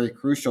which is very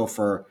crucial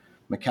for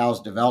Macau's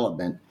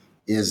development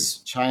is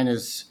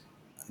China's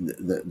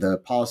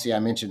the policy I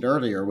mentioned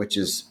earlier, which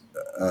is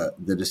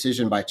the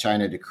decision by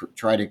China to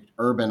try to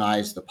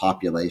urbanize the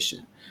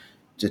population,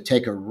 to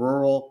take a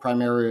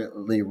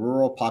primarily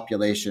rural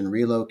population,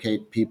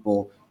 relocate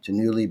people to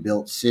newly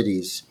built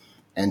cities,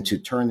 and to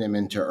turn them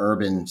into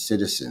urban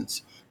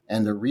citizens.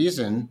 And the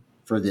reason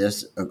for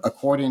this,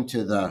 according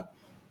to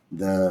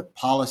the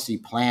policy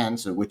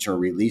plans which are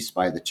released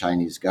by the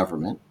Chinese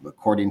government,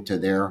 according to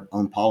their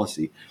own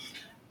policy,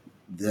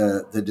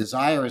 the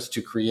desire is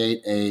to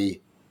create a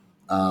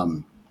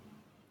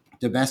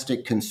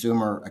domestic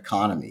consumer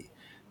economy,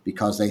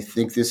 because they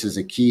think this is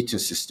a key to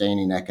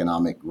sustaining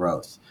economic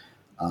growth.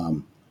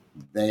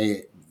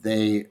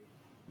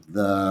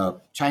 The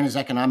China's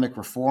economic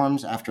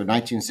reforms after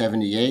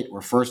 1978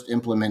 were first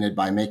implemented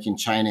by making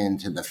China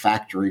into the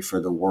factory for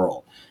the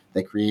world.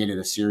 They created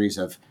a series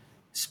of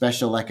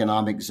special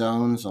economic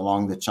zones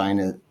along the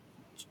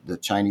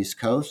Chinese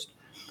coast,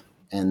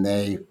 and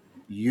they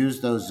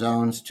used those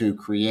zones to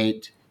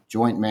create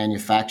joint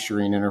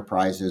manufacturing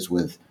enterprises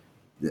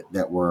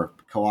that were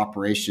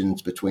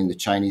cooperations between the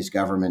Chinese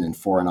government and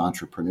foreign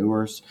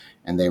entrepreneurs,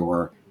 and they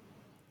were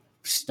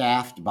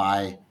staffed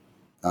by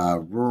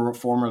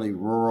formerly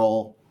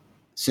rural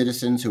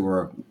citizens who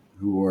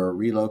were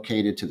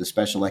relocated to the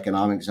special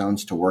economic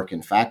zones to work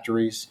in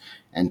factories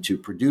and to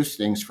produce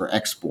things for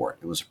export.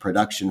 It was a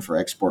production for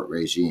export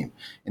regime,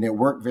 and it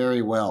worked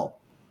very well.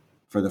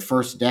 For the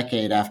first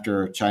decade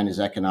after China's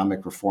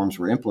economic reforms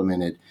were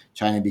implemented,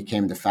 China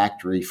became the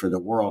factory for the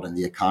world, and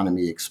the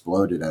economy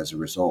exploded as a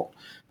result.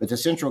 But the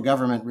central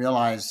government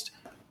realized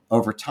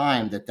over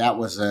time that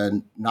was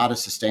not a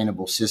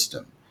sustainable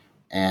system.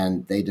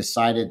 And they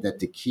decided that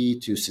the key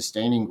to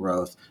sustaining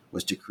growth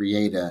was to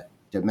create a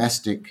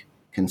domestic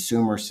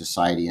consumer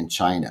society in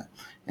China.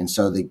 And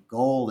so the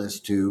goal is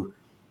to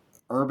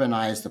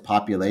urbanize the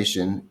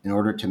population in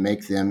order to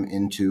make them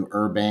into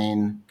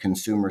urbane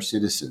consumer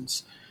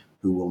citizens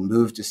who will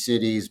move to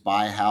cities,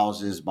 buy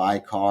houses, buy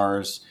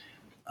cars,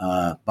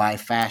 buy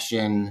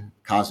fashion,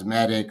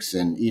 cosmetics,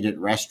 and eat at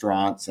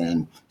restaurants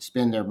and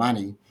spend their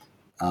money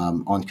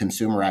on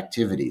consumer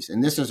activities.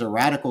 And this is a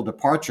radical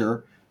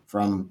departure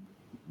from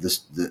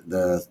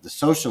the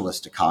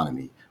socialist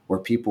economy, where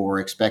people were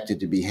expected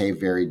to behave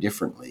very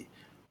differently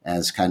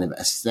as kind of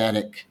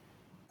aesthetic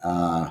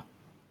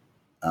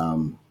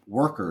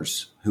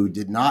workers who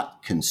did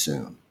not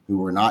consume, who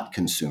were not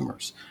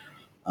consumers.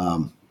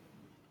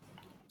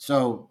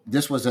 So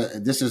this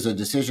is a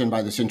decision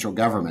by the central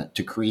government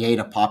to create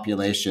a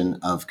population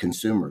of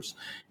consumers,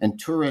 and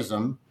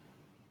tourism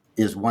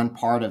is one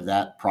part of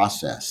that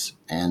process.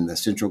 And the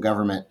central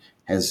government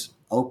has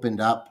opened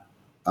up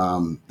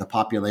the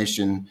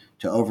population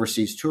to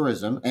overseas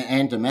tourism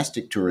and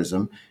domestic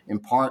tourism, in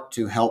part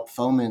to help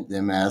foment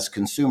them as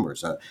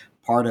consumers.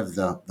 Part of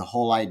the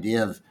whole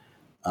idea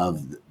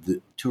of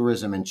the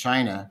tourism in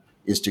China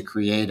is to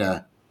create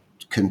a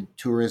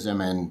tourism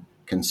and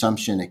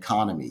consumption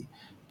economy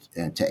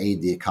to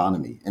aid the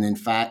economy. And in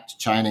fact,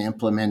 China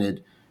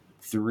implemented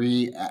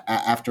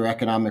after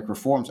economic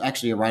reforms,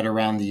 actually right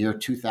around the year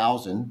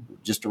 2000,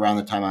 just around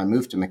the time I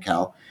moved to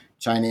Macau,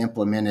 China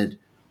implemented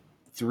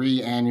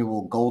 3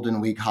 annual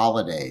Golden Week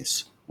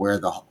holidays, where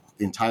the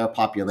entire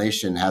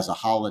population has a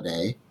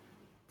holiday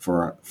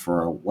for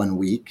 1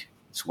 week.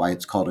 That's why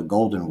it's called a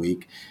Golden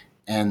Week.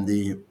 And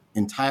the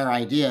entire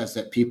idea is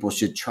that people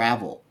should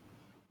travel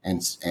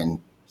and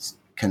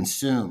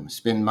consume,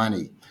 spend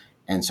money.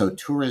 And so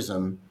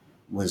tourism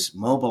was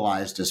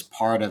mobilized as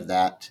part of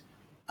that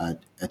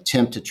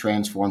attempt to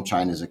transform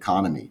China's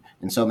economy.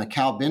 And so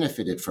Macau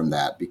benefited from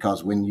that,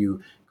 because when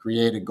you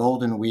create a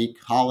Golden Week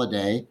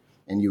holiday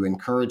and you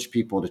encourage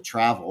people to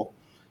travel,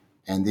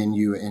 and then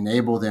you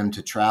enable them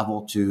to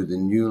travel to the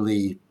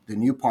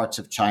new parts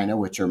of China,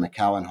 which are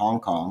Macau and Hong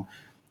Kong.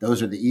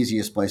 Those are the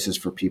easiest places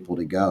for people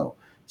to go.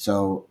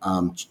 So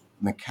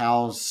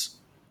Macau's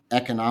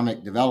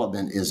economic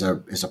development is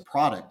a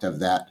product of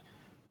that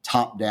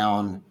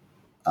top-down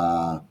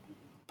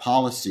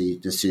policy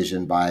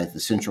decision by the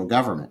central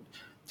government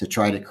to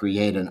try to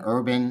create an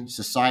urban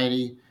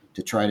society,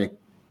 to try to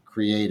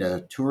create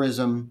a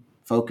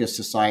tourism-focused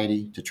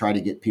society, to try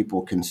to get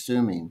people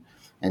consuming,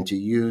 and to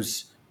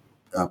use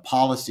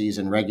policies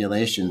and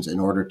regulations in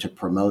order to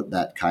promote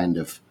that kind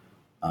of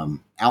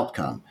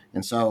outcome.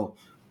 And so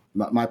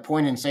my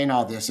point in saying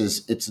all this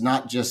is it's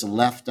not just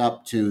left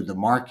up to the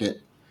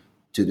market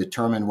to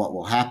determine what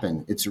will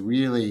happen. It's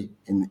really,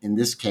 in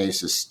this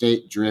case, a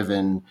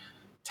state-driven,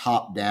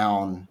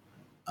 top-down,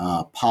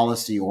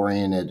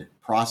 policy-oriented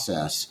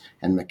process.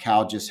 And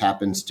Macau just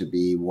happens to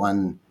be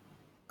one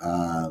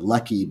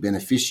lucky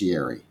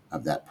beneficiary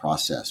of that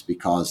process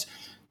because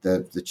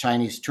the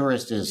Chinese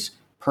tourist is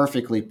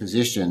perfectly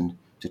positioned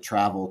to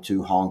travel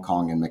to Hong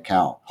Kong and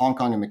Macau. Hong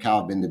Kong and Macau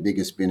have been the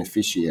biggest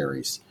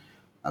beneficiaries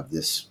of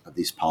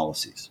these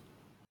policies.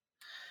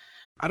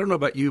 I don't know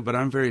about you, but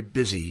I'm very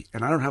busy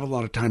and I don't have a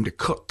lot of time to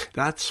cook.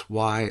 That's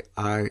why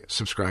I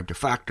subscribe to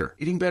Factor.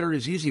 Eating better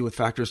is easy with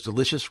Factor's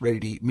delicious,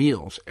 ready-to-eat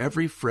meals.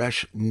 Every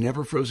fresh,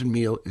 never frozen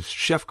meal is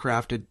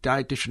chef-crafted,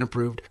 dietitian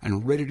approved,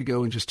 and ready to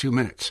go in just 2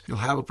 minutes. You'll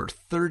have over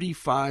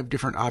 35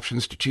 different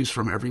options to choose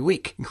from every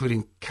week,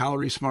 including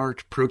Calorie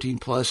Smart, Protein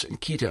Plus, and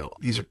Keto.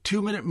 These are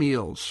 2-minute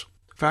meals.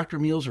 Factor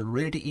meals are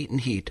ready to eat and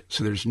heat,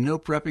 so there's no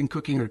prepping,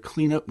 cooking, or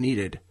cleanup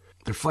needed.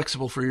 They're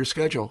flexible for your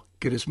schedule.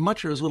 Get as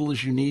much or as little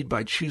as you need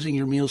by choosing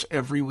your meals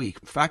every week.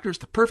 Factor's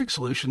the perfect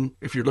solution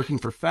if you're looking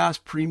for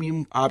fast,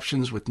 premium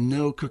options with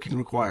no cooking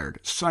required.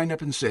 Sign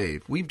up and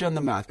save. We've done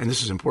the math, and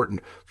this is important.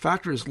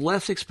 Factor is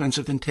less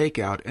expensive than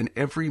takeout, and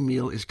every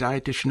meal is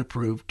dietitian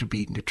approved to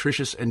be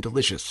nutritious and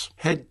delicious.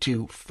 Head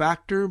to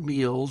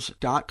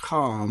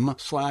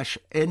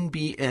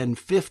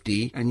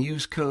factormeals.com/NBN50 and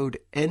use code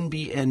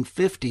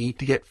NBN50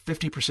 to get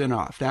 50%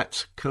 off.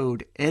 That's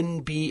code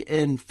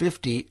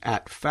NBN50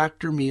 at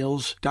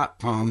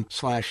factormeals.com/NBN50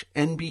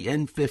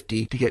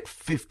 to get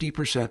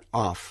 50%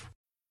 off.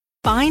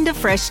 Find a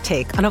fresh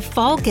take on a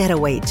fall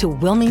getaway to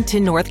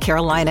Wilmington, North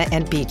Carolina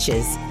and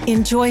beaches.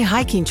 Enjoy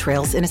hiking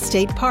trails in a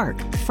state park,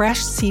 fresh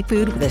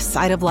seafood with a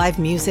side of live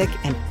music,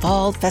 and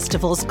fall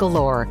festivals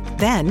galore.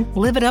 Then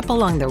live it up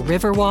along the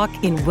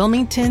Riverwalk in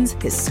Wilmington's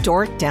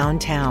historic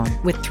downtown.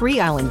 With 3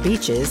 island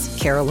beaches,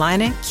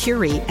 Carolina,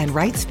 Curie, and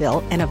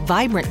Wrightsville, and a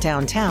vibrant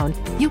downtown,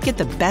 you get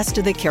the best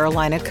of the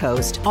Carolina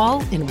coast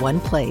all in one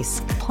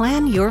place.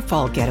 Plan your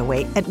fall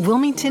getaway at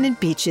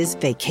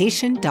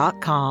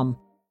WilmingtonandBeachesVacation.com.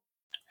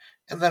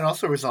 And that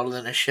also resulted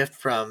in a shift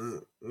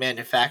from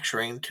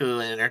manufacturing to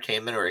an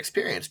entertainment or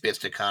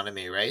experience-based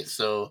economy, right?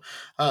 So,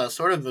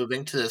 sort of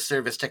moving to the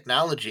service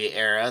technology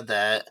era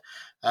that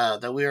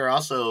we are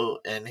also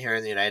in here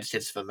in the United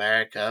States of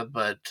America,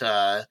 but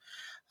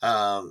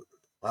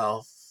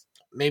well,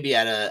 maybe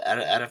at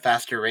a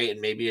faster rate,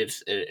 and maybe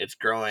it's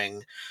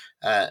growing.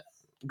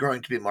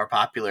 Growing to be more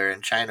popular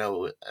in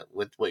China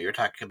with what you're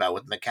talking about,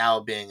 with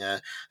Macau being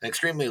an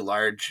extremely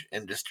large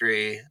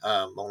industry,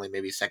 only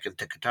maybe second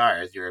to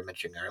Qatar, as you were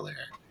mentioning earlier.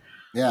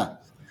 Yeah,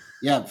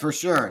 for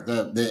sure.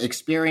 The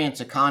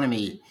experience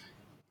economy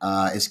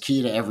is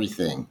key to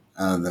everything.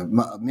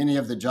 Many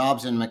of the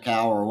jobs in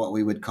Macau are what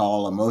we would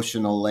call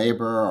emotional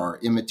labor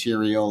or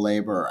immaterial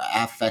labor or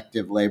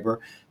affective labor.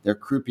 They're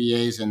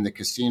croupiers in the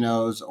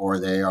casinos, or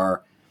they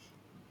are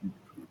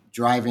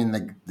driving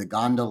the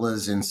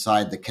gondolas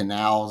inside the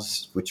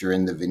canals, which are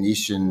in the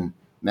Venetian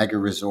mega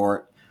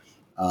resort,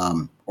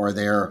 or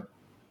they're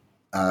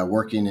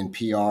working in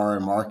PR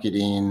and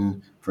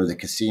marketing for the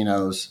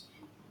casinos,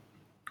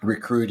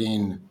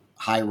 recruiting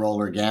high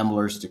roller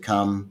gamblers to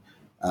come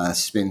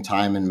spend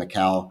time in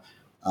Macau.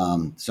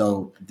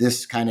 So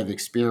this kind of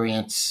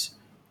experience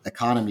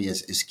economy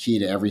is key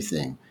to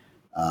everything.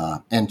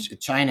 And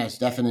China is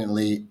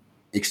definitely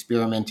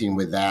experimenting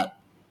with that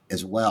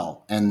as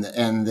well. And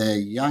the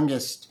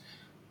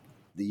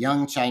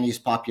young Chinese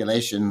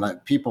population,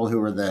 like people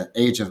who are the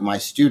age of my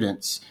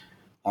students,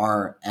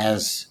 are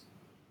as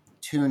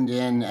tuned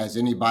in as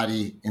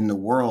anybody in the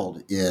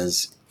world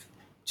is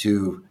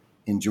to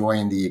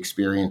enjoying the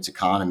experience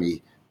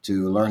economy,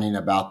 to learning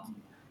about,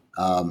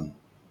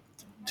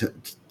 to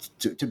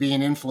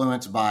being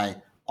influenced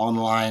by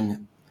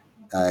online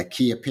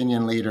key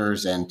opinion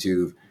leaders, and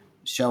to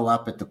show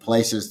up at the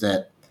places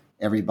that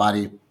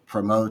everybody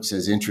promotes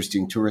as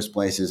interesting tourist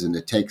places, and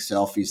to take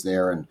selfies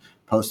there and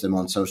post them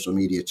on social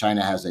media.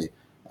 China has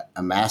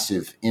a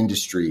massive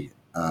industry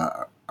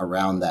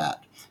around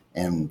that,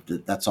 and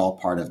that's all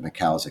part of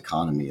Macau's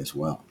economy as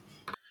well.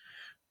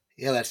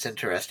 Yeah, that's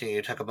interesting.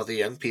 You talk about the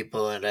young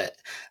people, and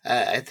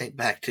I think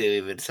back to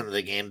even some of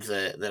the games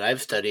that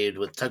I've studied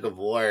with tug of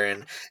war,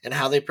 and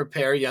how they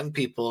prepare young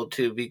people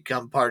to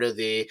become part of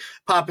the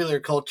popular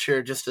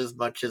culture just as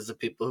much as the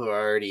people who are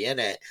already in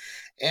it.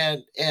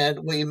 And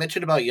what you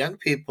mentioned about young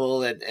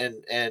people and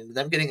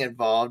them getting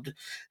involved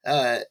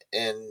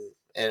in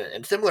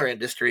and similar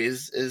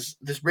industries is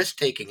this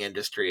risk-taking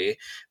industry.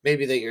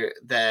 Maybe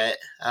that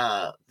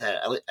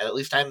at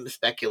least I'm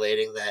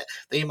speculating that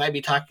you might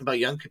be talking about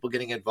young people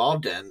getting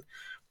involved in.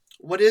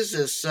 What is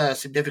this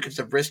significance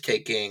of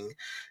risk-taking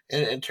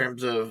in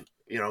terms of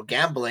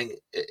gambling?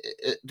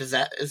 Is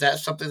that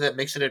something that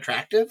makes it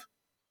attractive?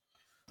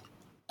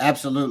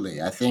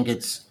 Absolutely. I think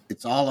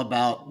it's all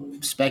about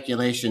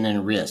speculation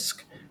and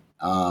risk.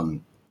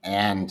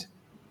 And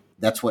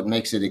that's what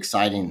makes it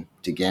exciting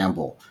to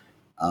gamble.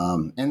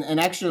 And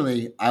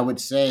actually, I would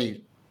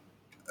say,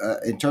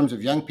 in terms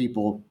of young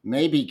people,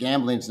 maybe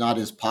gambling's not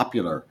as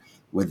popular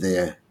with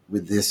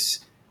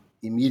this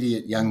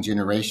immediate young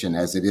generation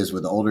as it is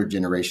with the older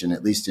generation,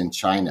 at least in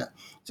China.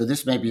 So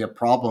this may be a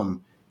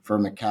problem for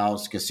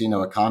Macau's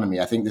casino economy.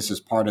 I think this is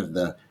part of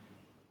the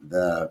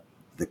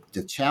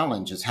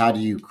challenge: is how do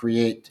you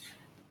create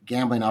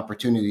gambling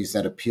opportunities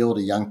that appeal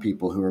to young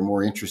people who are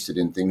more interested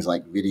in things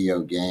like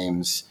video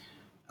games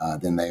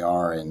than they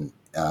are in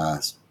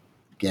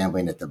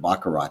gambling at the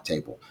baccarat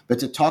table. But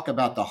to talk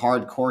about the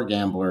hardcore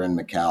gambler in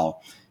Macau,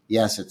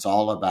 yes, it's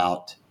all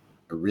about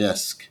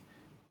risk.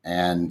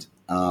 And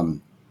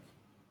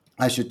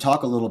I should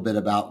talk a little bit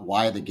about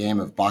why the game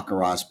of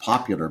baccarat is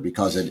popular,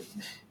 because it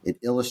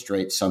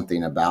illustrates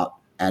something about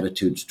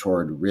attitudes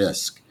toward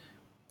risk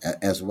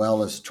as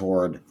well as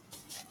toward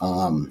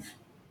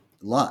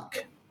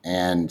luck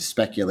and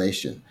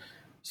speculation.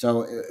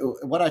 So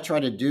what I try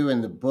to do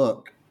in the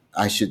book,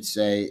 I should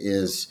say,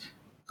 is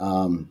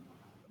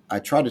I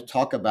try to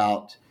talk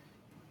about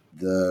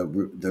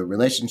the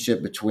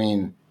relationship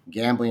between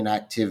gambling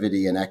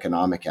activity and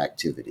economic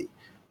activity.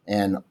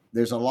 And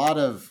there's a lot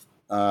of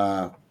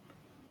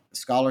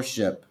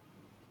scholarship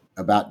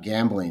about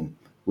gambling,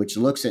 which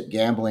looks at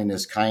gambling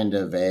as kind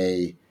of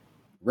a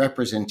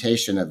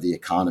representation of the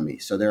economy.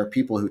 So there are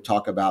people who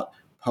talk about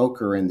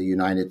poker in the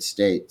United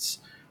States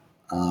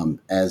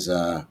as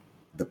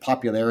the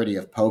popularity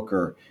of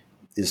poker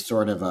is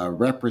sort of a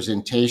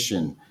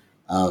representation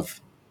of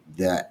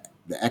the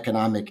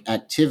economic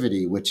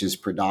activity which is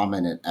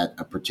predominant at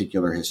a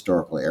particular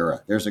historical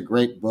era. There's a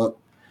great book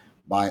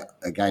by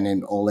a guy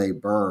named Ole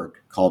Berg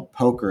called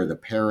Poker, the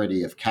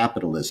Parody of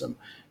Capitalism,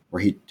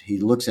 where he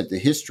looks at the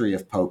history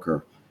of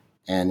poker,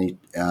 and he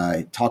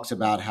talks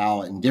about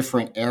how in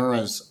different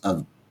eras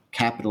of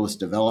capitalist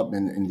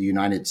development in the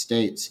United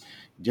States,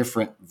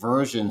 different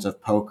versions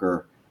of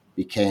poker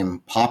became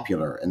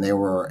popular, and they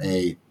were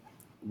a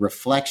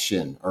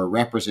reflection or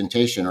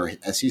representation, or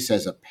as he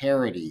says, a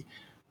parody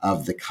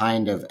of the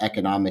kind of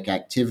economic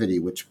activity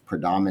which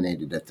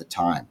predominated at the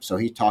time. So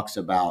he talks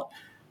about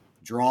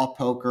draw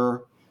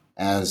poker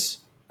as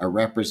a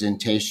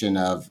representation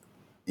of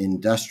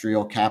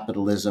industrial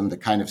capitalism, the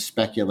kind of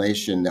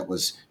speculation that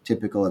was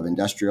typical of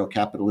industrial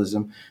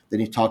capitalism. Then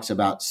he talks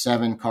about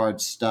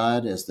 7-card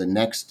stud as the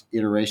next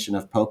iteration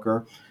of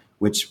poker,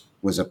 which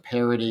was a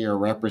parody or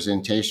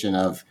representation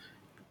of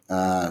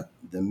the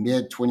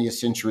mid-20th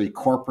century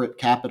corporate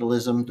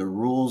capitalism. The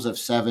rules of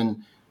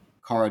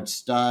 7-card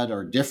stud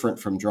are different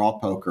from draw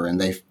poker,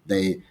 and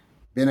they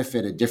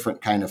benefit a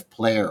different kind of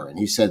player. And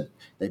he said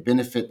they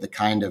benefit the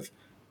kind of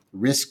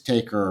risk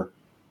taker,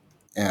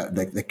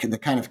 the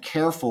kind of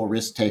careful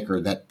risk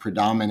taker that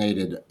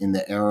predominated in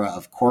the era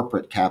of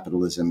corporate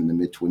capitalism in the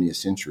mid-20th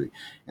century.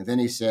 And then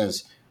he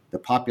says the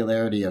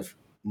popularity of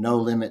No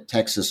Limit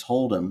Texas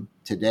Hold'em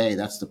today,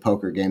 that's the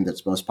poker game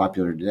that's most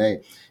popular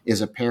today,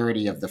 is a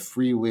parody of the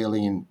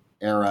freewheeling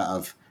era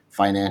of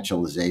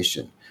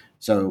financialization.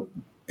 So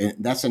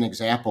that's an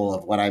example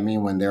of what I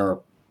mean when there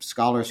are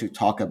scholars who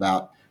talk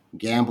about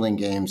gambling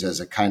games as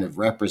a kind of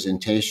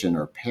representation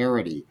or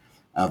parody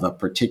of a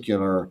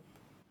particular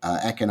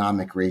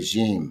economic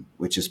regime,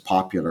 which is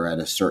popular at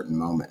a certain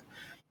moment.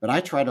 But I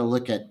try to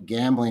look at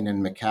gambling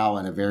in Macau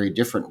in a very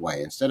different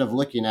way. Instead of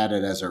looking at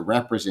it as a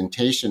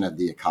representation of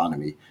the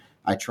economy,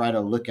 I try to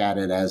look at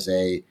it as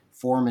a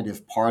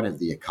formative part of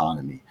the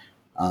economy.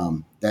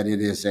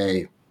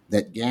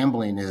 That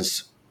gambling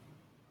is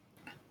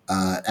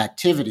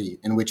activity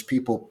in which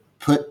people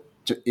put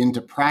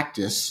into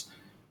practice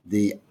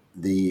the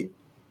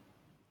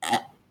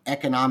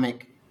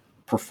economic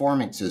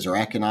performances or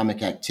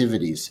economic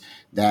activities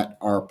that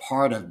are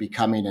part of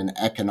becoming an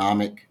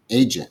economic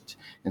agent.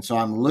 And so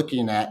I'm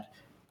looking at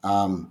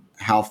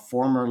how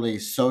formerly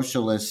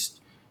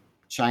socialist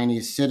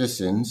Chinese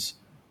citizens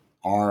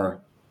are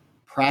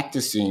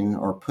practicing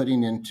or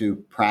putting into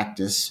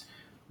practice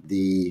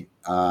the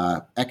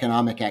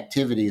economic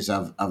activities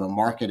of a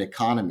market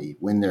economy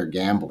when they're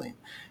gambling.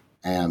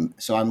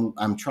 So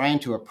I'm trying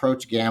to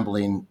approach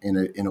gambling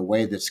in a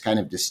way that's kind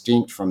of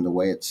distinct from the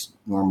way it's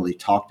normally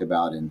talked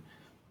about in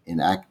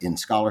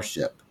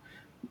scholarship.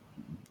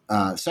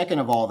 Second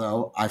of all,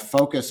 though, I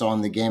focus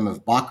on the game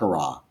of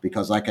baccarat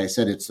because, like I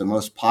said, it's the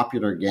most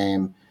popular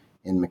game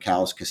in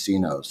Macau's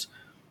casinos.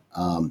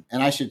 And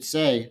I should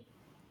say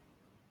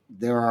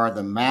there are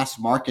the mass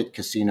market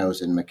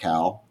casinos in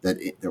Macau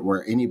that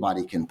where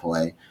anybody can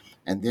play.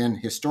 And then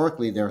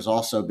historically, there's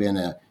also been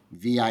a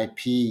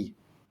VIP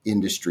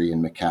industry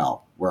in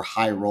Macau where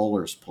high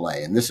rollers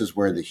play. And this is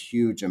where the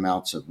huge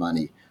amounts of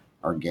money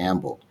are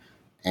gambled.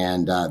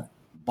 And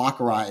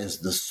Baccarat is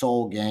the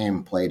sole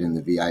game played in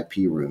the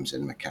VIP rooms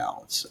in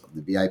Macau.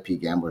 The VIP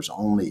gamblers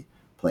only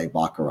play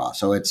Baccarat.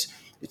 So it's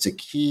a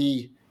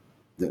key.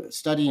 The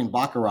studying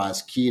Baccarat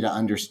is key to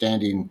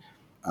understanding,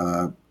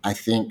 I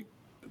think,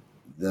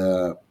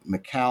 the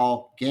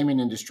Macau gaming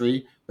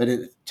industry, but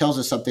it tells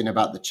us something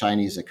about the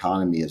Chinese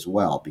economy as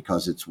well,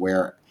 because it's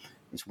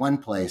one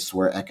place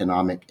where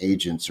economic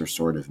agents are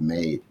sort of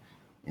made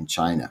in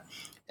China.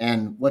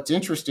 And what's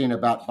interesting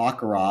about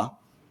Baccarat,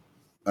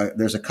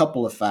 there's a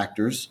couple of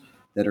factors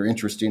that are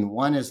interesting.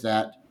 One is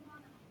that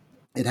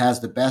it has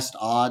the best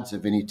odds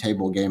of any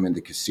table game in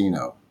the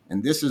casino.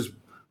 And this is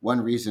one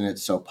reason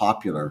it's so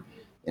popular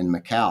in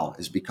Macau,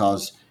 is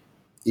because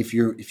if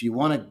you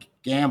want to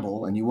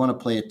gamble and you want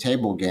to play a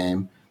table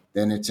game,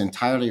 then it's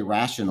entirely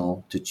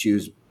rational to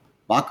choose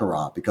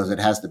Baccarat because it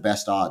has the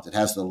best odds. It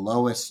has the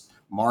lowest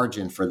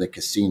margin for the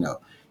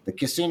casino. The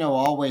casino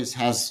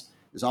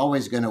is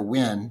always going to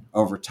win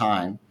over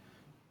time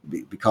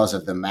because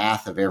of the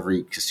math of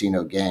every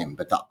casino game.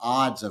 But the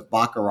odds of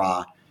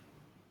Baccarat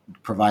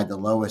provide the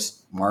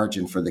lowest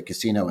margin for the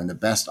casino and the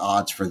best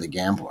odds for the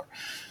gambler.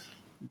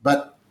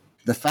 But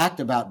the fact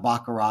about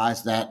Baccarat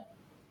is that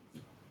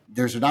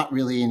there's not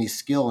really any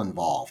skill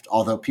involved,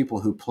 although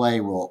people who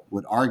play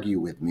would argue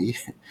with me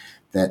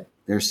that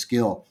there's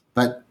skill.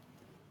 But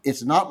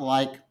it's not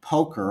like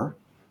poker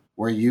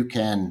where you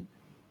can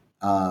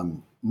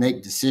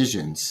make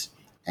decisions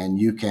and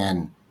you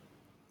can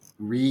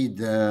read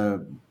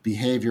the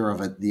behavior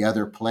of the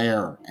other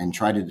player and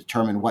try to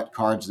determine what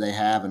cards they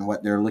have and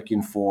what they're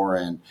looking for,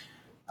 and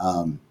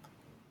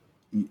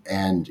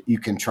you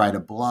can try to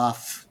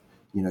bluff.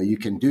 You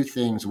can do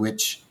things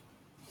which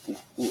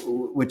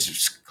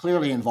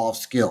clearly involve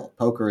skill.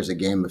 Poker is a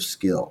game of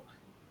skill.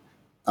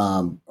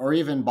 Or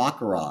even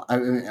Baccarat,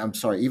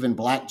 even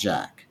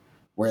blackjack,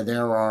 where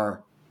there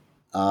are,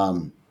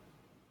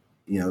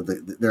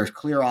 there's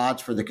clear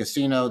odds for the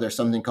casino. There's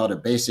something called a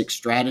basic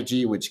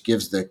strategy, which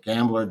gives the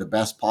gambler the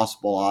best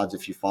possible odds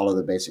if you follow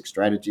the basic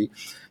strategy.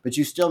 But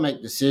you still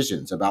make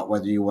decisions about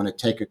whether you want to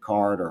take a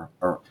card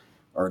or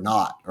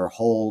not, or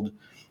hold,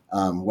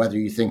 whether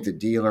you think the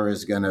dealer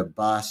is going to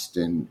bust,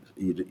 and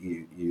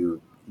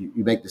you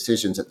make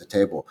decisions at the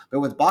table. But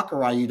with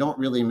Baccarat, you don't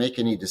really make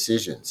any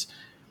decisions.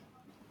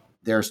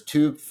 There's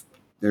two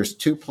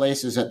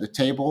places at the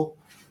table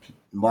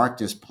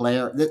marked as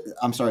player.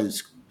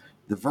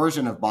 The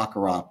version of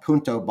Baccarat,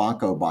 Punto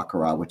Banco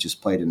Baccarat, which is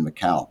played in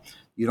Macau,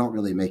 you don't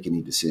really make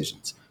any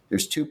decisions.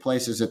 There's two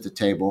places at the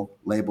table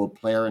labeled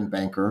player and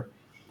banker.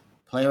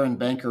 Player and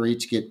banker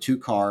each get 2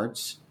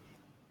 cards.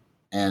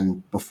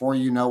 And before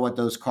you know what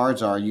those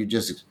cards are, you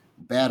just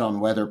bet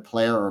on whether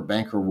player or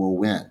banker will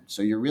win.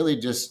 So you're really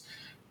just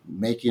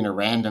making a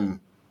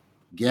random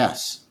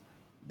guess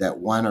that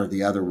one or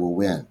the other will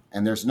win.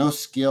 And there's no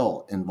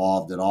skill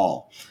involved at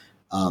all.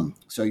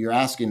 So you're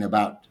asking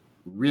about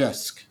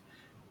risk.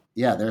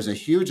 Yeah, there's a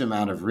huge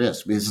amount of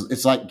risk.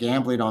 It's like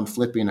gambling on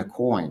flipping a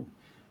coin.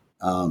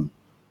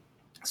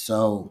 It's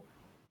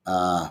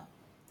a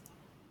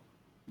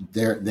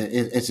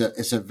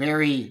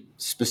very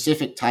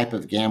specific type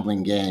of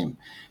gambling game.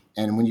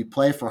 And when you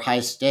play for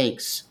high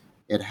stakes,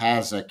 it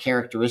has a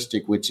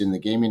characteristic which in the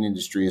gaming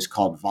industry is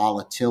called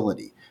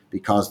volatility,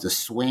 because the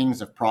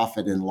swings of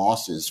profit and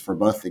losses for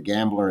both the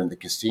gambler and the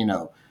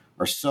casino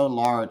are so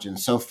large and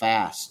so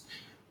fast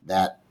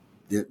that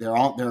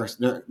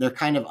they're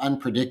kind of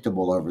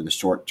unpredictable over the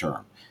short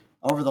term.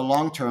 Over the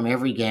long term,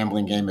 every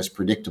gambling game is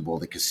predictable.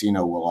 The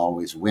casino will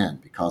always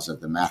win because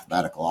of the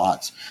mathematical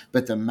odds.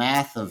 But the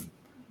math of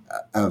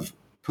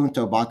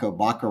Punto Banco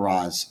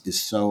Baccarat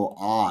is so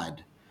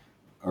odd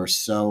or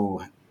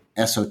so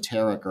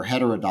esoteric or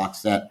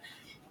heterodox that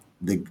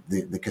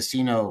the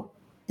casino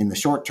in the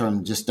short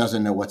term just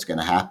doesn't know what's going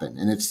to happen.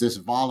 And it's this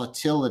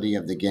volatility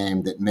of the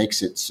game that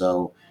makes it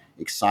so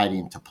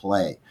exciting to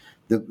play.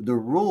 The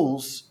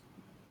rules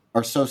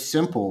are so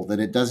simple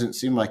that it doesn't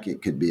seem like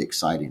it could be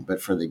exciting,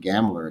 but for the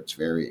gambler, it's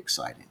very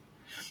exciting.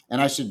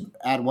 And I should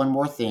add one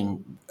more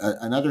thing.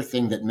 Another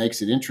thing that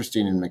makes it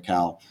interesting in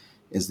Macau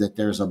is that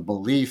there's a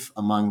belief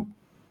among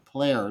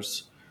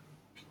players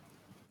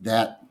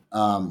that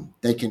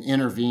they can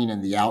intervene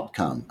in the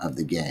outcome of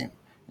the game.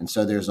 And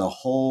so there's a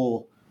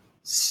whole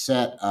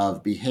set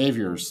of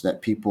behaviors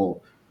that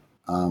people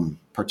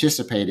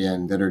participate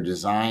in that are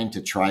designed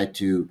to try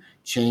to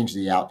change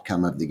the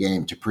outcome of the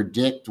game, to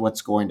predict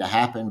what's going to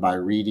happen by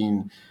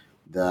reading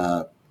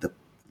the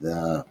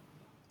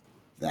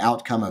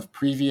outcome of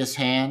previous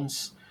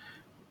hands,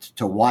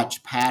 to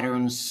watch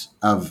patterns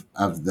of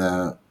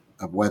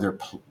whether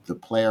the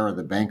player or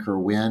the banker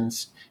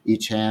wins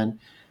each hand,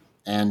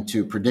 and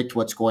to predict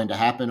what's going to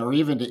happen, or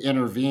even to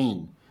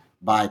intervene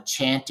by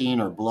chanting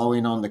or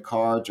blowing on the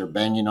cards or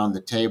banging on the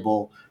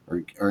table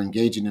or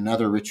engaging in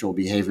other ritual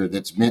behavior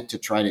that's meant to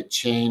try to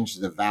change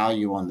the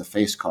value on the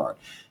face card.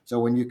 So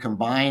when you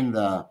combine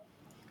the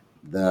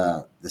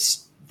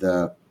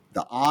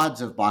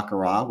odds of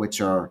Baccarat,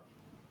 which are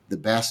the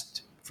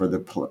best for the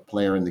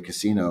player in the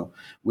casino,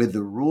 with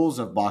the rules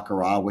of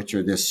baccarat, which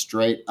are this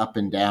straight up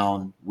and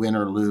down, win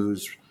or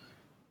lose,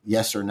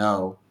 yes or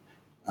no,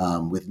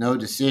 with no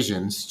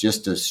decisions,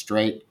 just a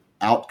straight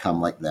outcome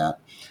like that.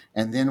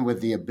 And then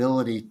with the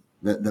ability,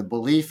 the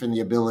belief in the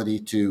ability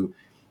to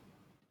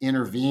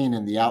intervene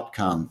in the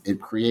outcome,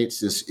 it creates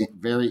this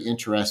very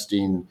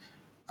interesting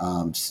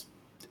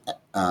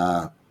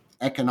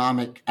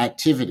economic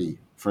activity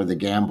for the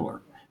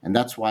gambler. And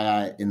that's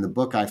why in the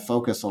book, I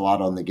focus a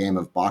lot on the game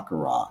of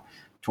baccarat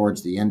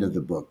towards the end of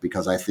the book,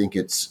 because I think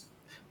it's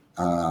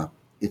a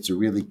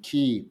really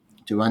key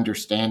to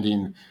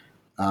understanding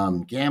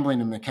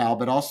gambling in Macau,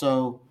 but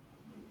also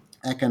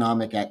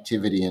economic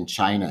activity in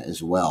China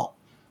as well.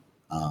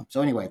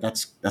 So anyway,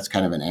 that's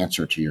kind of an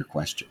answer to your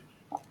question.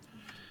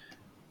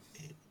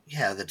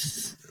 Yeah,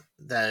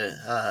 that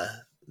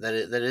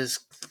is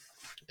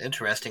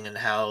interesting in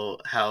how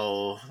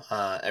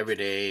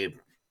everyday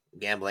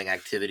gambling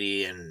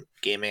activity and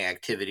gaming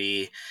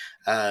activity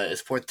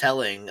is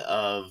foretelling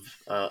of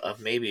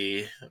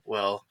maybe,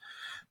 well,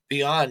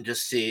 beyond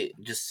just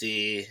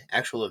the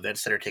actual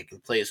events that are taking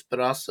place, but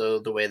also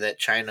the way that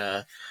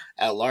China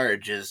at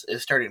large is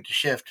starting to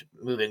shift,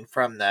 moving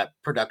from that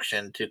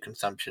production to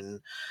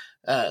consumption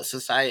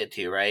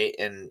society, right?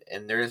 And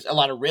there's a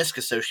lot of risk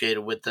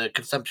associated with the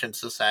consumption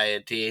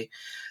society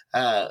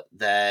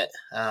that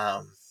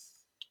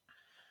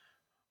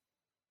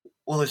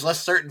well, there's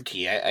less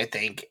certainty, I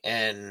think,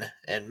 in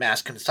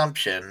mass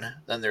consumption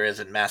than there is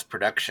in mass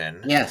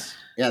production. Yes,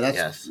 yeah,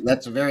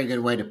 that's a very good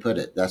way to put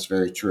it. That's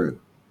very true.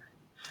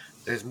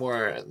 There's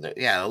more,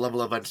 a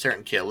level of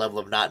uncertainty, a level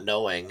of not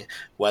knowing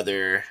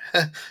whether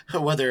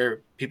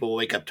whether people will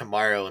wake up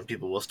tomorrow and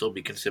people will still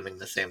be consuming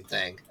the same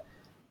thing.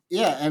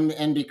 Yeah,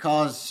 and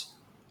because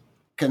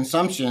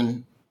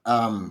consumption,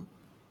 a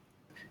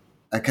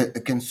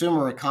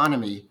consumer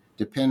economy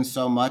depends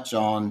so much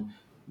on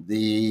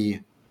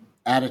the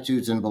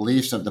attitudes and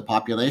beliefs of the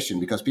population,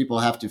 because people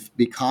have to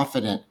be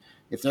confident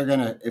if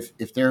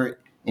they're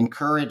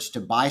encouraged to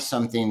buy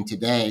something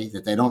today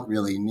that they don't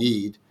really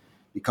need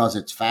because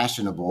it's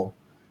fashionable.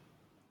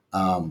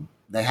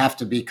 They have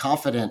to be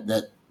confident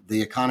that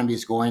the economy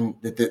is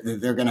that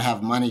they're going to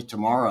have money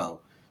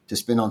tomorrow to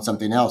spend on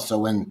something else. So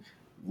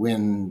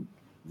when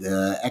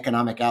the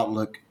economic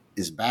outlook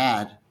is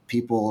bad,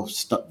 people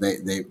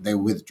they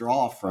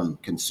withdraw from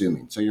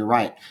consuming. So you're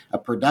right. A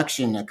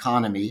production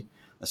economy,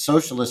 a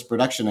socialist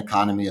production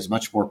economy, is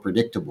much more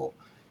predictable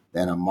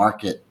than a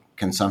market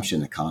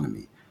consumption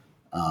economy.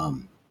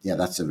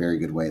 That's a very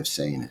good way of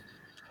saying it.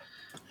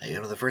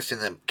 The first thing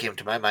that came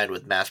to my mind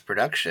with mass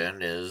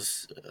production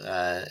is,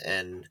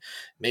 and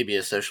maybe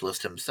a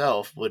socialist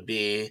himself, would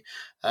be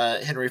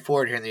Henry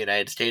Ford here in the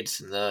United States,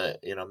 and the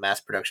mass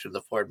production of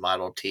the Ford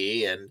Model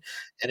T, and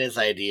his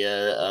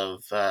idea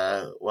of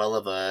a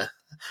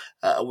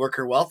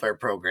worker welfare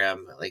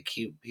program. Like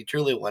he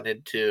truly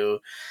wanted to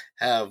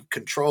have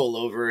control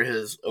over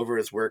his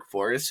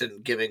workforce,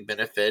 and giving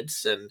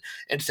benefits and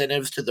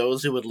incentives to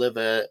those who would live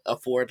a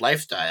Ford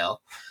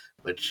lifestyle,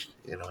 which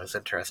is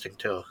interesting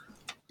too.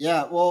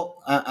 Yeah,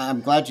 well,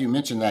 I'm glad you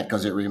mentioned that,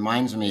 because it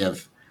reminds me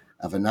of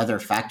another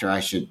factor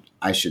I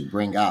should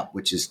bring up,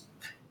 which is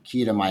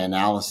key to my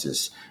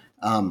analysis.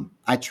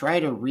 I try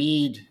to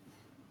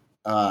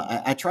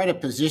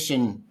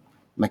position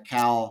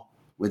Macau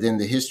within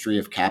the history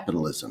of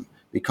capitalism,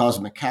 because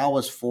Macau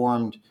was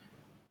formed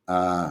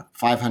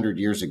 500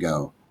 years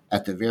ago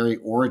at the very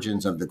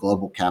origins of the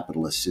global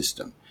capitalist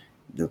system.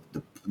 The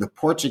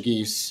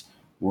Portuguese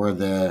were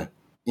the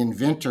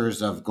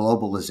inventors of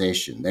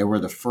globalization. They were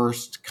the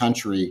first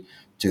country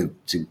to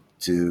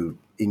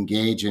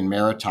engage in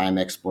maritime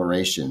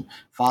exploration,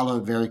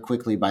 followed very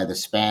quickly by the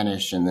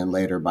Spanish, and then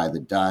later by the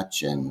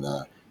Dutch and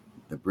the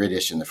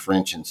British and the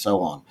French and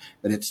so on.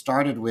 But it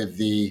started with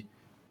the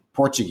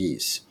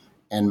Portuguese,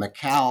 and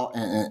Macau,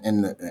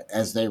 and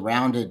as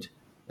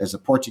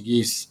the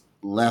Portuguese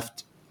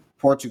left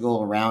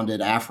Portugal,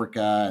 rounded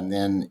Africa and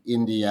then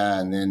India,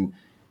 and then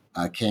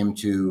came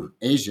to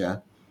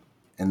Asia,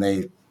 and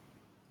they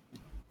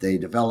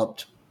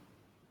developed,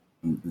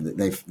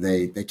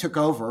 they took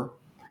over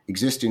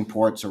existing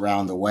ports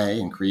around the way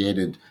and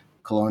created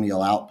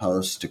colonial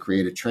outposts to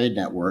create a trade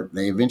network.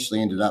 They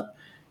eventually ended up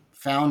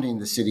founding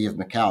the city of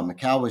Macau.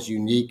 Macau was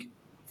unique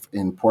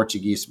in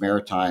Portuguese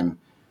maritime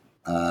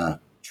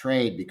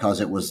trade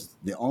because it was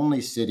the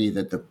only city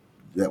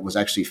that was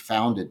actually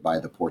founded by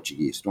the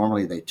Portuguese.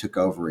 Normally they took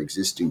over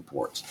existing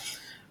ports.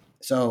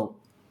 So,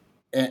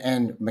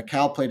 and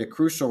Macau played a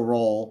crucial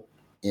role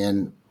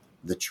in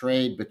the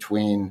trade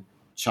between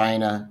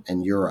China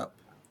and Europe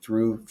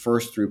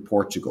first through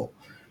Portugal,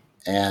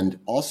 and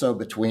also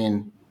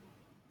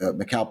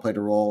Macau played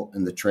a role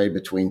in the trade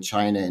between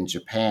China and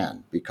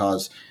Japan,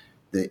 because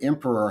the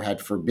emperor had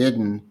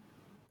forbidden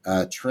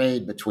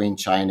trade between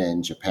China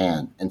and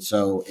Japan, and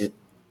so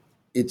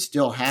it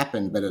still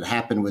happened, but it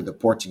happened with the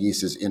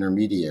Portuguese as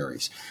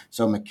intermediaries.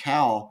 So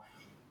Macau,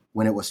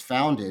 when it was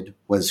founded,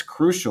 was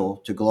crucial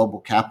to global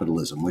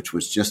capitalism, which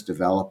was just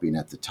developing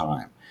at the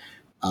time.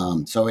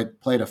 So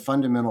it played a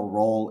fundamental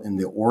role in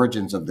the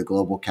origins of the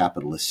global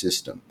capitalist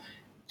system.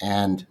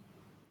 And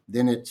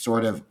then it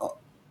sort of,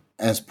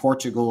 as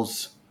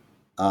Portugal's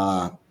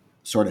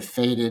sort of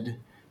faded,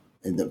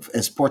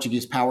 as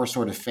Portuguese power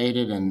sort of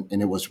faded and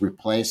it was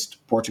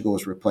replaced, Portugal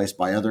was replaced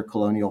by other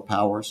colonial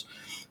powers,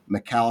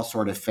 Macau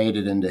sort of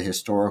faded into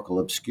historical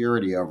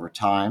obscurity over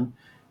time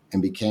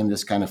and became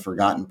this kind of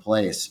forgotten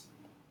place.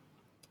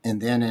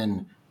 And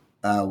then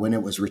when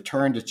it was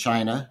returned to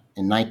China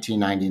in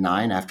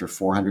 1999, after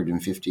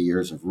 450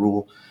 years of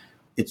rule,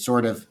 it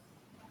sort of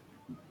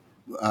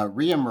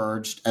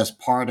reemerged as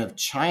part of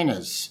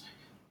China's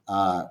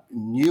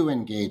new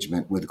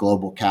engagement with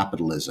global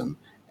capitalism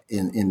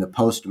in the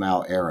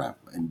post-Mao era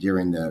and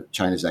during the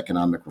China's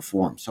economic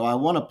reform. So I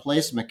want to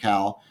place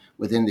Macau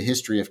within the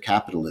history of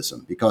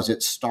capitalism because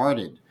it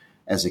started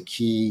as a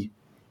key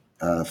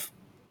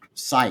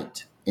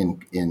site in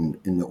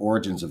the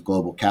origins of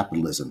global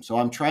capitalism. So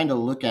I'm trying to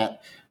look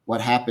at what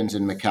happens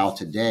in Macau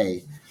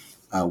today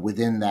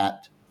within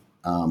that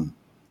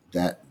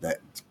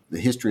the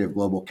history of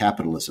global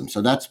capitalism.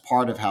 So that's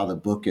part of how the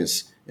book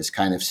is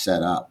kind of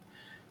set up.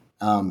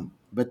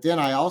 But then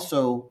I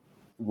also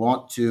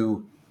want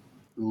to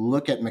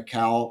look at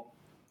Macau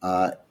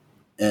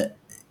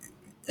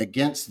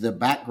against the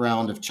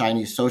background of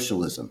Chinese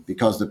socialism,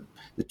 because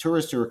the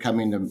tourists who are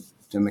coming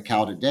to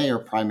Macau today are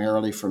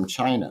primarily from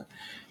China,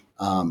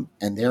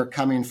 and they're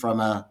coming from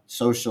a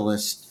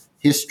socialist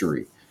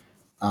history.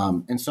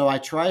 And so I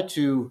try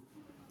to,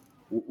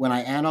 when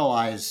I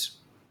analyze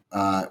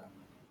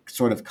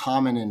sort of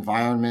common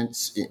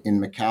environments in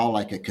Macau,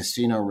 like a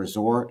casino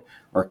resort,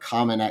 or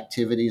common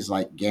activities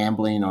like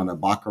gambling on a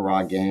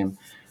baccarat game,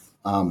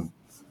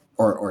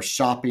 or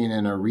shopping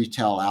in a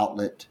retail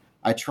outlet,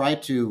 I try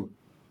to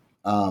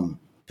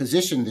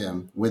position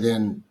them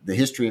within the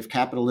history of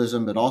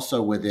capitalism, but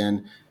also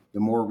within the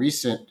more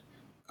recent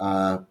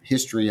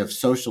history of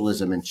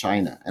socialism in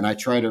China. And I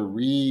try to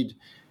read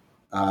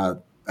a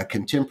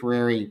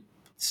contemporary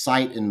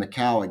site in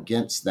Macau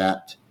against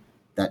that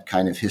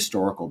kind of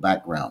historical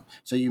background.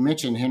 So you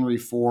mentioned Henry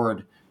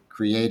Ford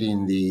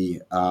creating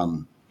the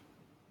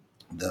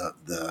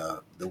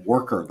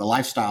worker, the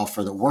lifestyle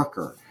for the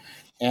worker.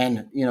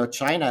 And,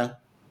 China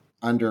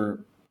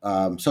under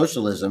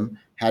socialism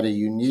had a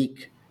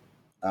unique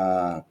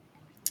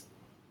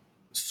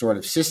sort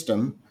of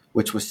system,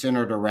 which was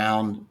centered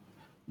around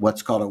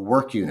what's called a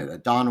work unit, a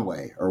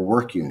danwei, or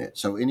work unit.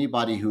 So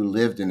anybody who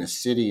lived in a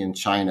city in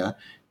China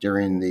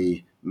during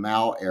the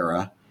Mao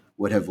era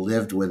would have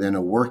lived within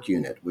a work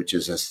unit, which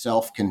is a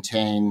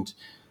self-contained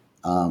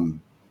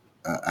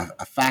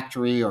a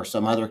factory or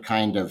some other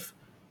kind of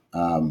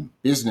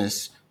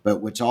business,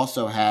 but which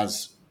also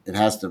has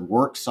the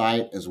work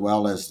site as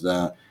well as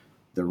the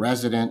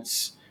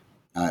residence,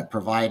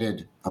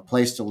 provided a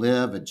place to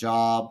live, a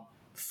job,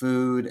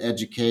 food,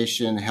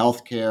 education,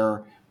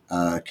 healthcare,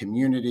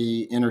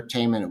 community,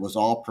 entertainment. It was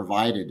all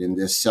provided in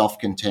this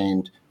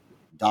self-contained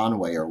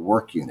danwei, or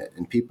work unit,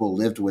 and people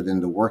lived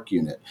within the work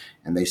unit,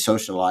 and they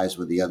socialized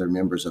with the other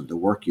members of the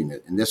work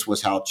unit. And this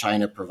was how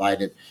China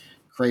provided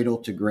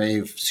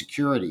cradle-to-grave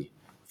security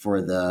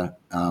for the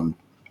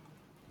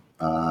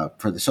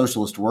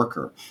socialist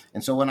worker.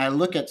 And so when I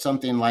look at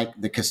something like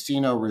the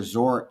casino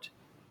resort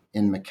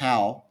in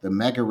Macau, the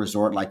mega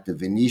resort like the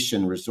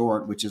Venetian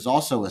Resort, which is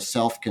also a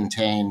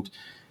self-contained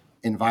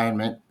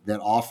environment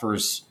that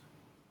offers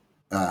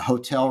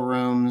hotel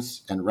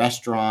rooms and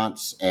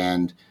restaurants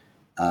and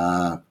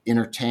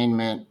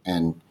entertainment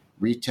and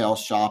retail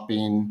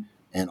shopping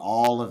and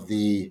all of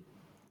the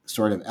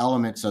sort of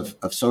elements of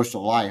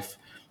social life,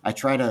 I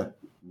try to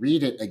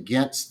read it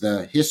against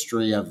the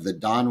history of the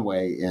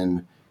danwei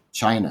in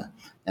China.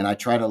 And I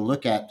try to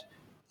look at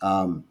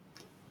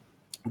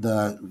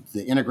the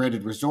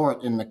integrated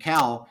resort in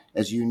Macau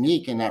as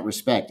unique in that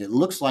respect. It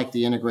looks like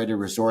the integrated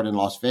resort in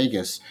Las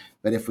Vegas,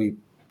 but if we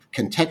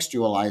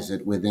contextualize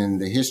it within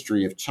the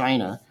history of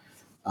China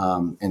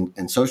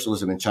and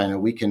socialism in China,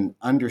 we can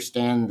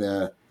understand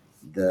the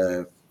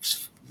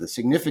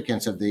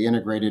significance of the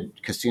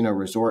integrated casino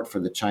resort for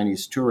the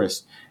Chinese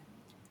tourist,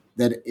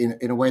 that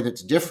in a way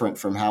that's different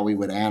from how we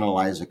would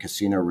analyze a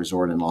casino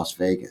resort in Las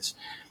Vegas.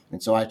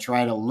 And so I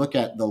try to look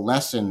at the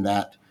lesson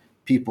that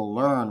people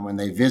learn when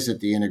they visit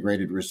the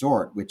integrated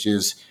resort, which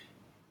is,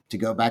 to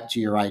go back to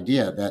your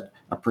idea, that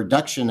a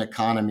production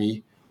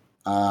economy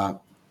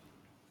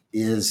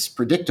is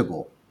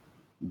predictable,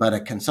 but a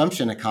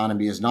consumption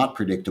economy is not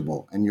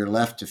predictable, and you're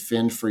left to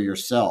fend for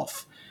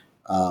yourself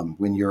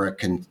when you're a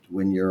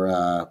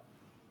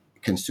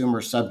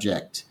consumer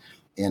subject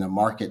in a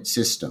market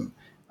system.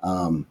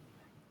 The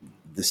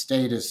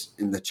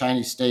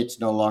Chinese state's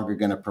no longer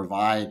going to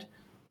provide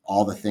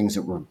all the things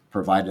that were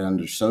provided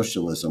under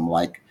socialism,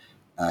 like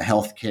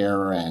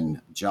healthcare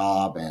and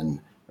job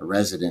and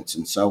residence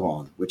and so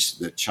on, which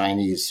the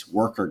Chinese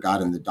worker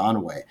got in the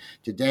danwei.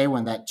 Today,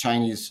 when that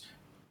Chinese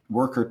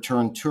worker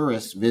turned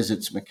tourist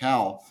visits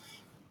Macau,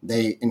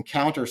 they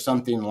encounter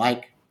something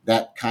like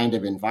that kind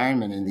of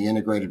environment in the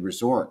integrated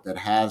resort that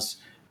has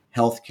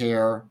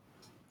healthcare,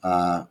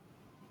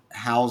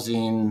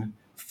 housing,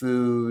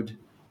 food,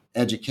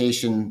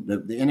 education.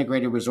 The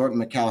integrated resort in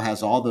Macau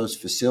has all those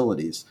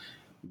facilities,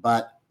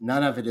 but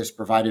none of it is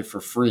provided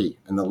for free.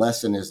 And the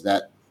lesson is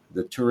that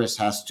the tourist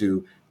has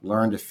to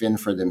learn to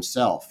fend for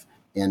themselves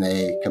in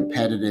a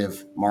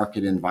competitive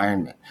market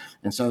environment.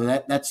 And so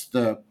that's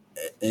the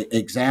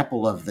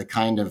example of the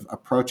kind of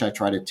approach I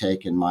try to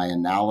take in my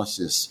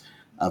analysis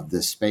of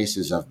the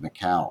spaces of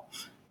Macau,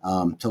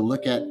 to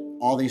look at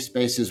all these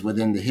spaces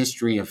within the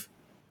history of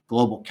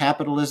global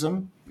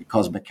capitalism,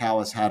 because Macau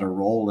has had a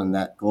role in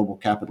that global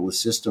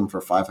capitalist system for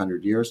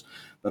 500 years,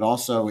 but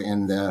also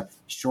in the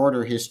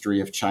shorter history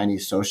of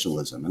Chinese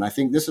socialism. And I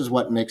think this is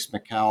what makes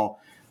Macau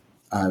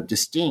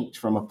distinct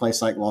from a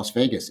place like Las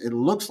Vegas. It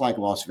looks like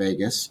Las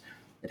Vegas.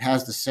 It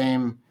has the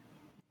same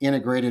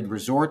integrated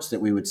resorts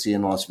that we would see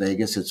in Las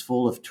Vegas. It's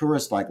full of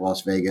tourists like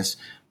Las Vegas,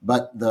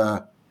 but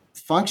the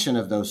function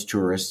of those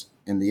tourists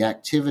and the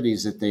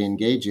activities that they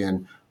engage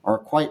in are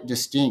quite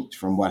distinct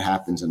from what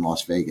happens in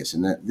Las Vegas.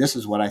 And this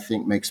is what I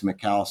think makes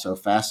Macau so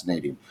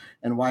fascinating,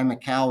 and why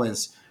Macau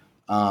is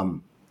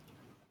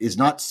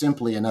not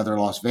simply another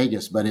Las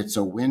Vegas, but it's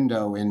a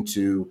window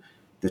into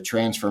the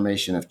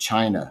transformation of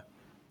China,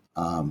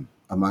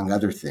 among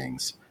other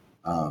things,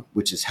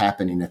 which is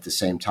happening at the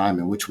same time,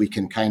 and which we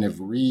can kind of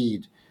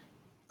read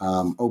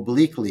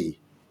obliquely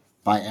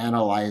by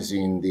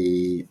analyzing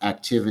the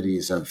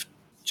activities of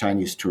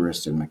Chinese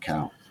tourists in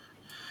Macau.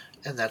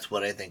 And that's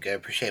what I think I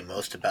appreciate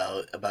most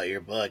about your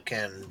book,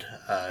 and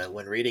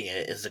when reading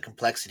it, is the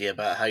complexity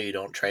about how you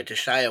don't try to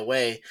shy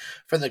away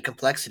from the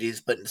complexities,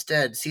 but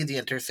instead see the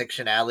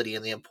intersectionality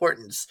and the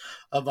importance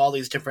of all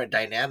these different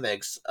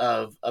dynamics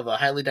of a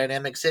highly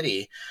dynamic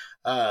city.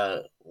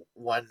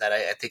 One that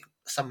I think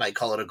some might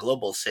call it a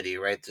global city,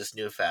 right? This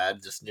new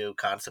fad, this new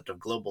concept of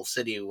global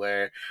city,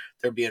 where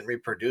they're being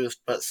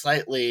reproduced, but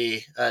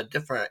slightly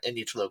different in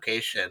each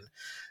location.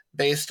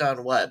 Based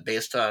on what?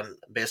 Based on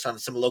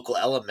some local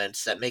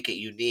elements that make it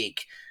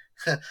unique,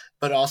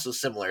 but also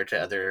similar to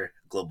other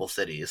global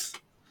cities.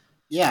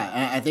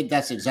 Yeah, I think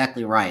that's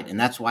exactly right. And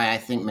that's why I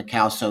think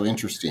Macau's so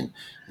interesting.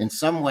 In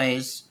some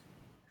ways,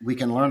 we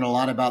can learn a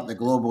lot about the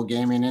global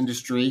gaming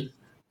industry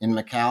in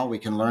Macau. We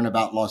can learn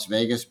about Las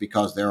Vegas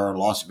because there are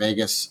Las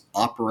Vegas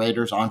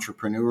operators,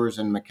 entrepreneurs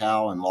in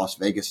Macau, and Las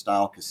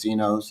Vegas-style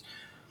casinos.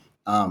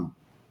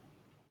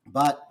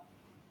 But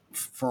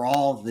for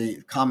all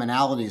the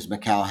commonalities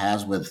Macau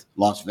has with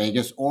Las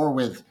Vegas, or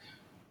with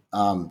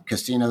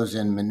casinos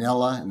in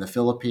Manila in the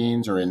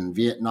Philippines, or in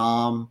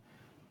Vietnam,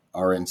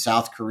 or in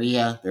South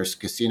Korea, there's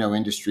casino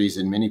industries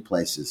in many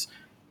places,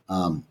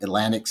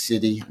 Atlantic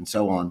City and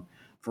so on.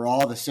 For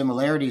all the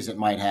similarities it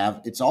might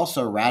have, it's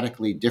also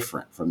radically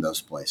different from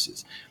those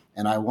places.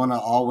 And I want to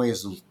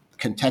always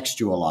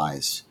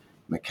contextualize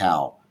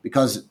Macau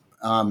because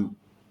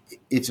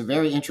it's a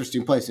very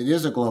interesting place. It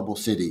is a global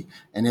city,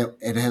 and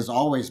it has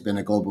always been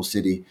a global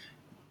city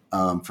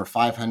for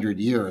 500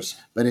 years,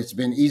 but it's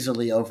been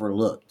easily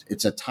overlooked.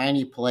 It's a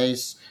tiny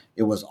place.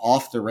 It was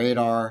off the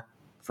radar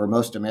for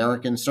most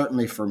Americans,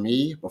 certainly for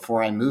me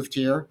before I moved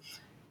here.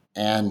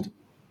 And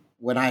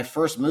when I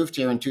first moved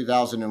here in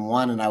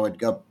 2001 and I would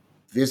go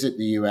visit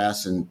the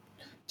U.S. and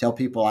tell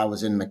people I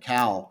was in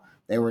Macau,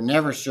 they were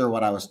never sure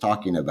what I was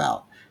talking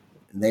about.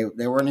 They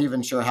weren't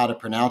even sure how to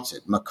pronounce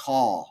it.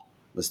 Macau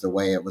was the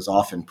way it was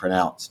often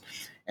pronounced.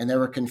 And they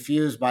were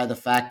confused by the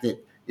fact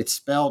that it's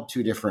spelled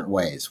two different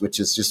ways, which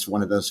is just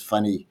one of those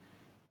funny,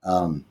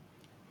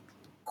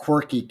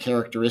 quirky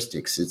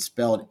characteristics. It's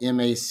spelled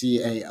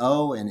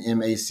Macao and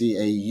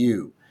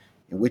Macau.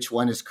 And which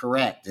one is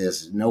correct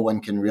is no one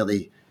can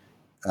really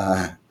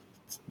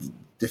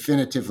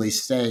definitively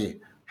say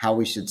how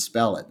we should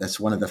spell it.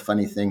 That's one of the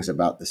funny things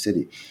about the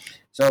city.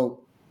 So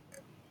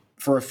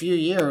for a few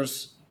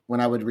years, when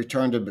I would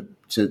return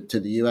to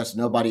the U.S.,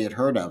 nobody had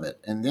heard of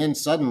it. And then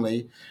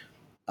suddenly,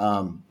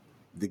 the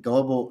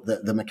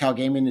Macau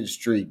gaming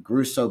industry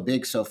grew so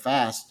big so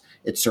fast,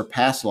 it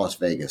surpassed Las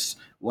Vegas.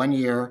 One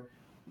year,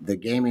 the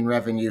gaming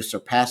revenue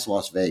surpassed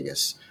Las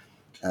Vegas.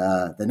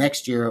 The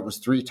next year, it was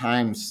 3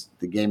 times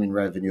the gaming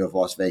revenue of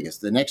Las Vegas.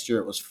 The next year,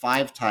 it was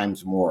 5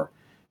 times more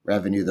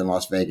revenue than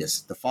Las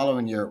Vegas. The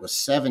following year, it was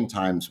 7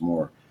 times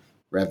more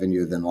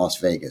revenue than Las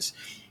Vegas.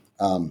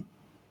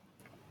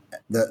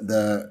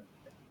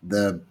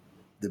 The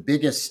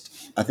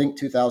biggest, I think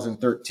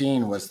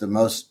 2013 was the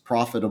most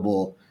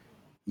profitable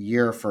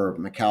year for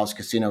Macau's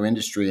casino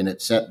industry, and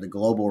it set the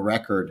global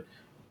record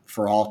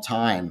for all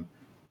time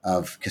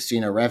of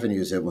casino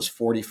revenues. It was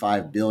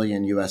 $45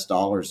 billion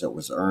that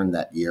was earned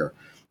that year.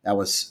 That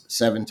was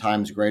 7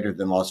 times greater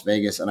than Las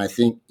Vegas, and I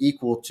think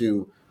equal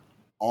to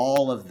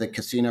all of the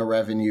casino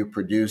revenue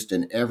produced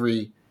in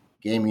every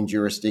gaming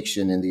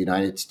jurisdiction in the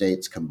United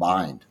States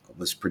combined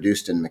was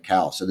produced in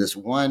Macau. So this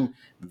one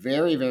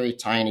very, very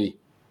tiny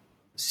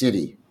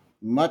city,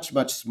 much,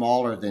 much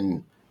smaller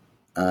than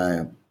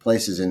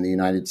places in the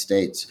United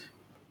States,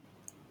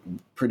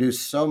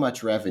 produced so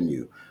much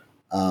revenue.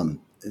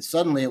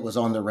 Suddenly it was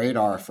on the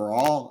radar for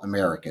all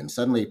Americans.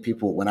 Suddenly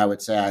people, when I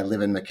would say I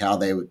live in Macau,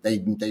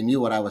 they knew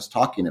what I was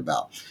talking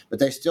about, but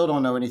they still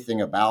don't know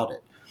anything about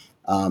it.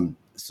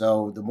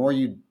 so the more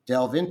you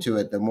delve into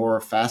it, the more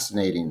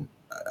fascinating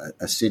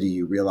a city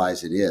you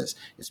realize it is.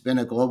 It's been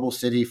a global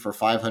city for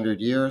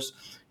 500 years.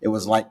 It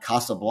was like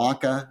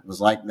Casablanca. It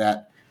was like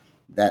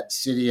that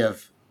city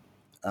of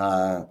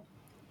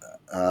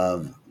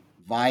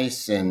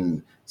vice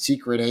and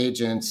secret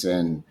agents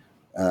and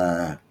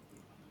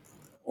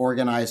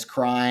organized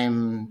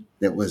crime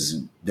that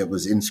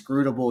was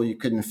inscrutable. You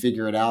couldn't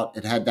figure it out.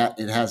 It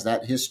has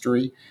that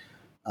history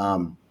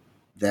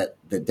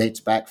that dates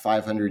back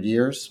 500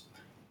 years.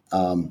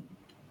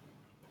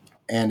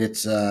 And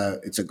it's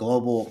a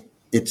global.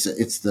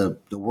 It's the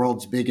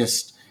world's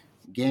biggest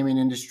gaming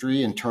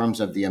industry in terms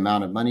of the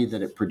amount of money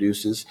that it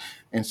produces.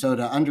 And so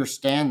to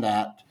understand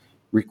that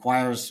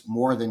requires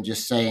more than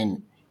just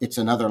saying it's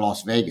another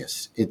Las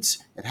Vegas. It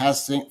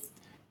has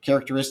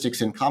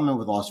characteristics in common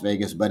with Las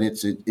Vegas, but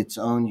it's its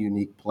own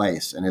unique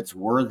place, and it's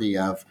worthy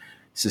of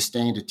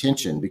sustained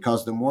attention,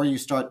 because the more you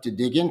start to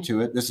dig into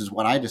it, this is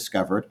what I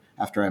discovered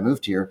after I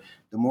moved here,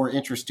 the more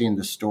interesting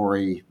the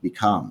story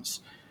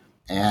becomes.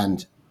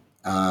 And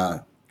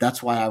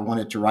that's why I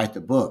wanted to write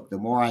the book. The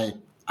more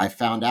I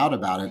found out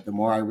about it, the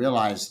more I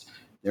realized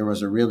there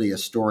was really a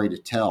story to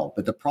tell.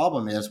 But the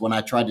problem is, when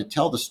I tried to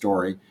tell the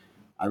story,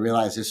 I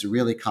realized it's a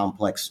really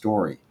complex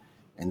story.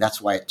 And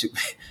that's why it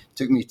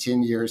took me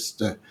 10 years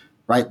to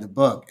write the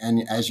book.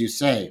 And as you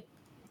say,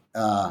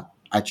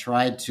 I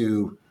tried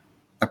to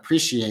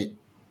appreciate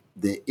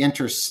the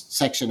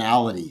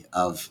intersectionality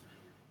of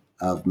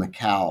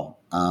Macau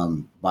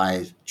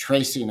by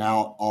tracing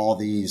out all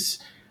these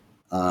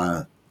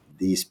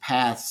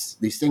paths,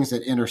 these things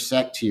that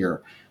intersect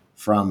here,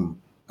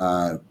 from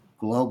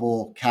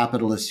global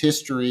capitalist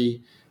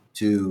history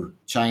to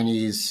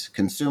Chinese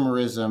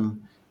consumerism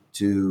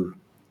to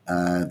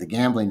the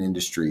gambling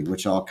industry,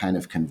 which all kind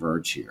of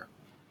converge here.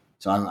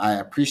 So I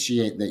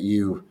appreciate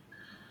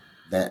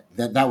that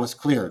that was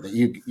clear, that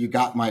you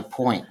got my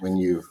point when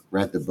you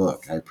read the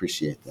book. I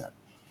appreciate that.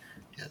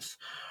 Yes.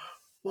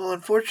 Well,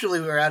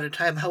 unfortunately, we're out of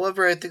time.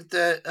 However, I think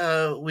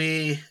that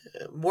we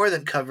more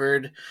than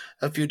covered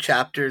a few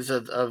chapters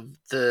of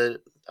the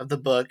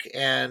book,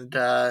 and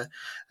I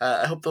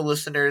hope the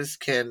listeners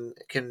can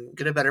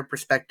get a better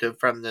perspective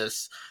from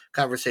this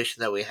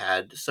conversation that we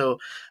had. So,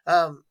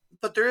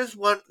 but there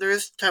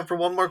is time for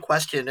one more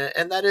question,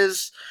 and that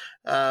is,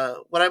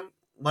 what I'm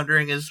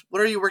wondering is, what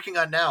are you working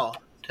on now,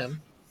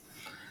 Tim?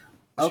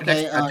 What's your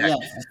Okay. next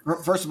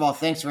project? First of all,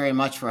 thanks very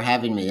much for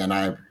having me, and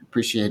I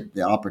appreciate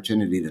the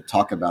opportunity to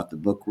talk about the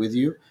book with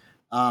you.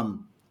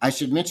 I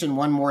should mention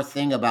one more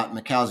thing about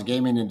Macau's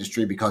gaming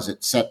industry, because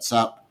it sets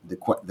up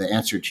the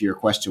answer to your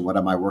question, what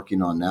am I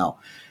working on now?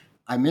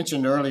 I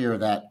mentioned earlier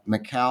that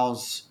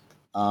Macau's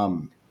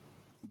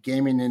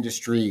gaming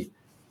industry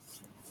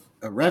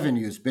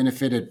revenues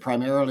benefited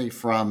largely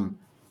from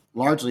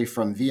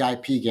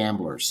VIP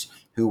gamblers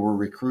who were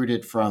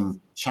recruited from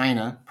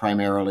China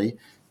primarily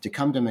to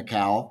come to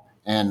Macau,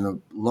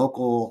 and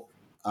local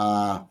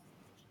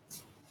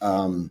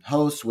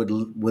hosts would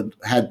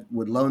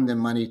loan them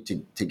money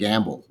to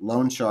gamble.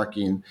 Loan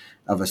sharking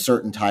of a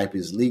certain type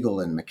is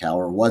legal in Macau,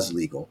 or was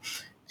legal,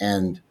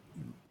 and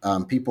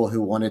people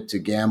who wanted to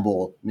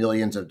gamble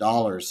millions of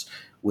dollars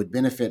would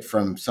benefit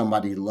from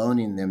somebody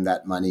loaning them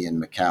that money in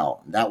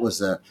Macau. That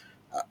was a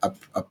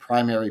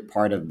primary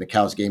part of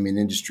Macau's gaming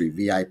industry,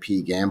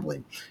 VIP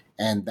gambling,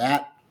 and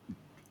that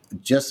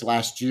just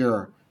last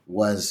year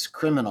was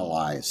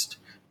criminalized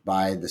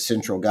by the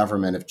central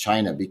government of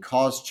China,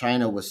 because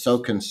China was so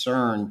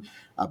concerned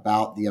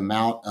about the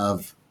amount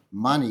of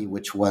money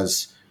which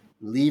was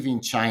leaving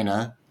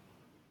China,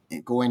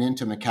 going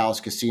into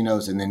Macau's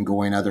casinos, and then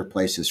going other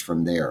places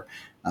from there.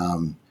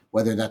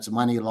 Whether that's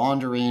money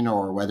laundering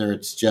or whether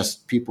it's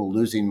just people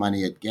losing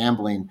money at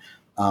gambling,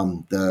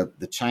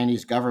 the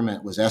Chinese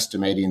government was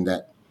estimating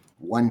that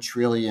 1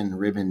 trillion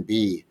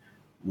renminbi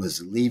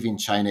was leaving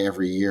China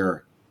every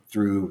year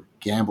through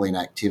gambling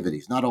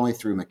activities, not only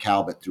through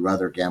Macau, but through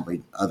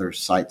other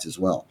sites as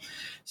well.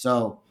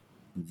 So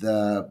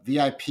the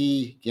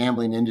VIP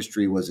gambling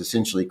industry was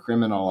essentially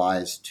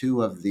criminalized.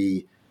 Two of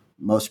the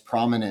most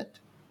prominent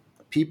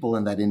people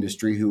in that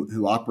industry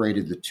who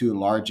operated the two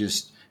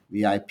largest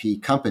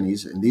VIP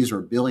companies, and these are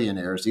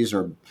billionaires, these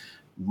are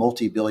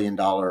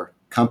multi-billion-dollar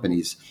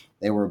companies,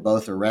 they were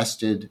both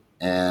arrested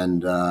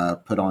and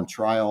put on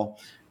trial.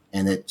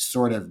 And it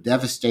sort of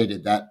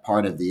devastated that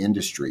part of the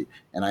industry.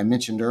 And I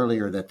mentioned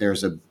earlier that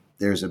there's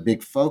a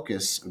big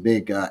focus, a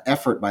big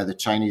effort by the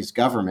Chinese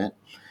government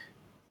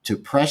to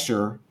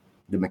pressure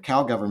the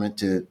Macau government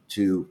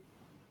to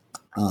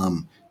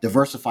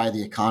diversify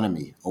the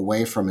economy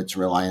away from its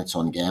reliance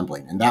on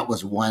gambling. And that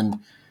was one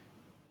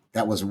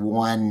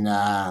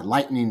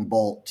lightning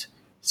bolt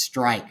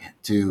strike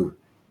to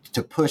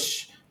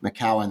push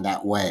Macau in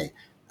that way.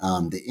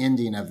 The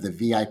ending of the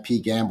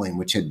VIP gambling,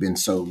 which had been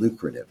so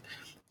lucrative.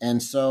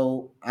 And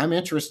so I'm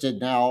interested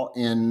now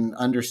in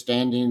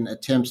understanding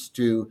attempts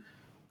to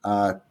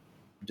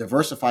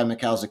diversify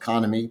Macau's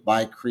economy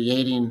by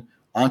creating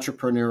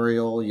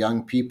entrepreneurial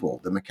young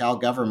people. The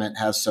Macau government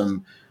has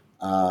some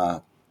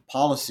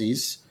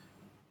policies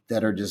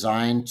that are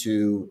designed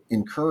to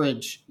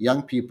encourage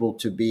young people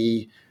to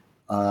be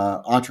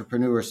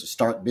entrepreneurs, to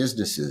start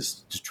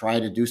businesses, to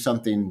try to do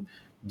something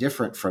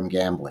different from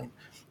gambling.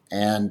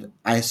 And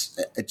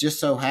it just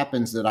so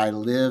happens that I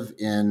live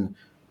in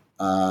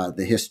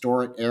the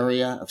historic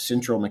area of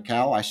Central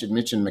Macau. I should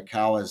mention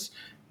Macau as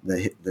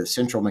the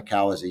Central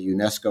Macau is a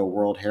UNESCO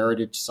World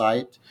Heritage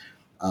Site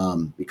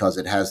because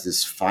it has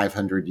this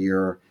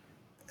 500-year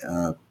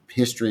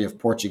history of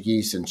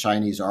Portuguese and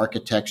Chinese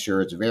architecture.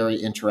 It's very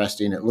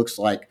interesting. It looks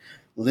like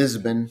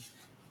Lisbon,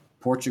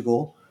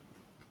 Portugal,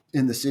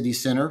 in the city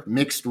center,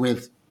 mixed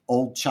with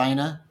old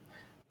China.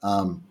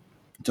 So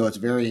it's a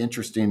very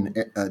interesting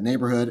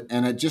neighborhood.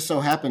 And it just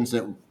so happens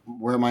that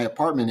where my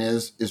apartment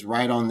is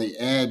right on the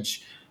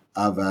edge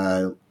of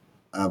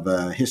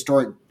a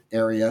historic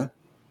area,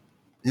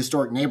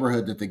 historic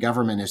neighborhood that the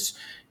government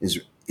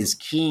is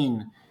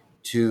keen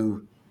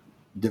to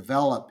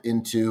develop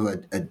into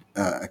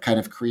a kind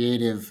of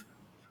creative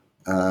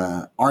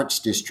arts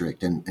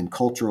district and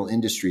cultural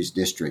industries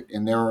district.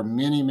 And there are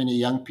many, many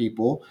young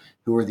people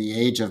who are the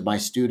age of my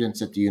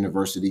students at the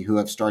university who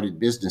have started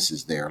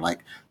businesses there,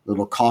 like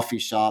little coffee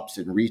shops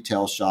and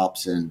retail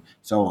shops and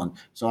so on.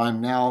 So I'm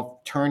now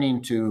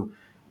turning to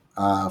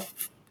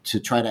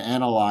try to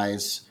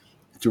analyze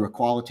through a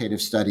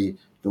qualitative study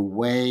the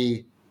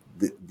way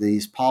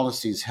these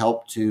policies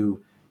help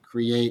to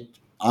create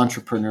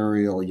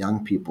entrepreneurial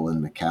young people in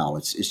Macau.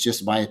 It's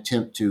just my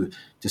attempt to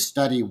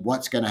study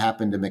what's going to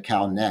happen to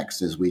Macau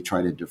next as we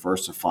try to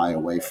diversify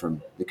away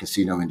from the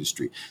casino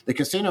industry. The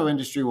casino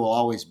industry will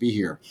always be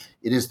here.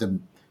 It is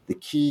the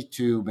key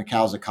to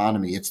Macau's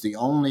economy. It's the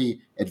only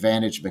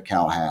advantage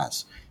Macau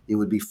has. It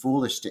would be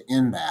foolish to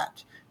end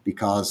that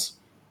because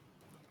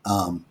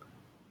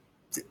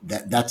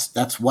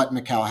that's what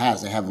Macau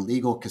has. They have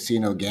legal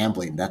casino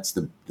gambling. That's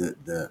the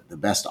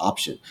best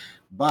option.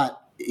 But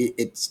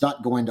it's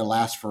not going to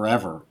last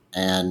forever,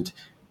 and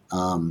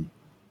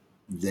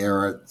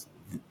there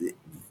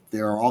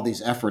are all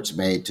these efforts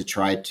made to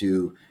try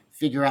to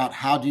figure out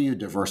how do you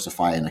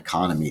diversify an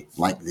economy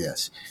like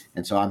this.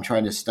 And so I'm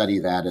trying to study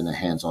that in a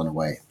hands-on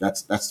way.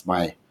 That's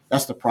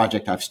the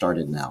project I've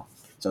started now.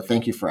 So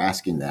thank you for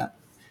asking that.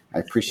 I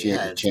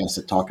appreciate the chance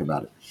to talk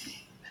about it.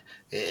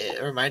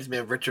 It reminds me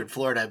of Richard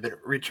Florida.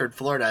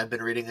 I've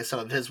been reading some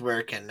of his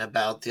work and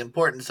about the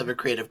importance of a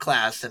creative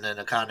class in an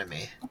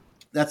economy.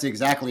 That's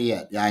exactly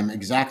it. I'm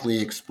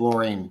exactly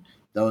exploring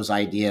those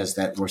ideas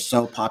that were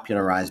so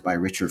popularized by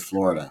Richard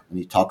Florida. And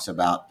he talks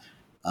about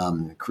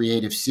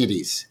creative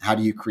cities. How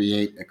do you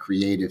create a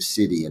creative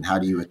city? And how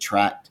do you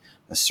attract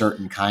a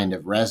certain kind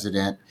of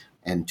resident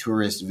and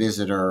tourist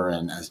visitor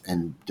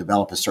and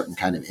develop a certain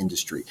kind of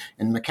industry?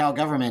 And the Macau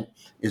government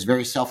is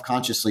very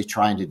self-consciously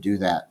trying to do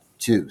that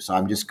too. So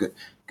I'm just going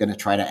to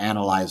try to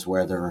analyze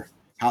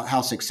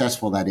how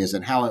successful that is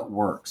and how it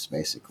works,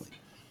 basically.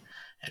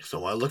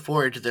 Excellent. Well, I look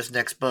forward to this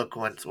next book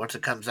once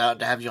it comes out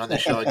to have you on the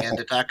show again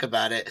to talk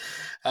about it.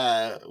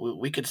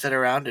 We could sit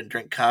around and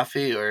drink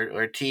coffee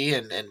or tea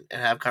and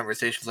have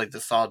conversations like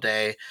this all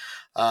day.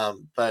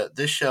 But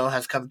this show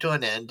has come to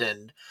an end.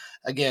 And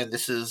again,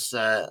 this is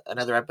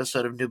another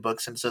episode of New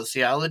Books in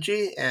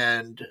Sociology.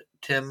 And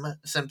Tim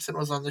Simpson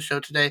was on the show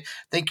today.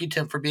 Thank you,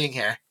 Tim, for being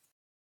here.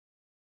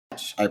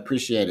 I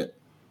appreciate it.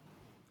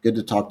 Good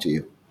to talk to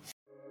you.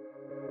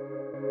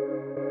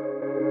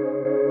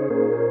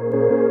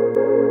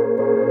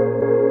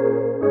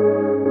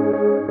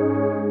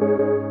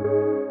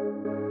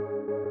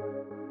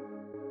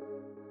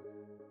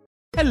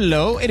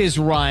 Hello, it is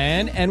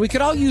Ryan, and we could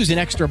all use an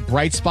extra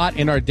bright spot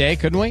in our day,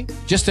 couldn't we?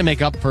 Just to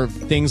make up for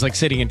things like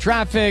sitting in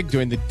traffic,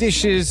 doing the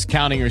dishes,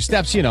 counting your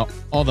steps,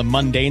 all the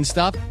mundane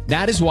stuff.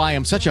 That is why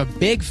I'm such a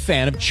big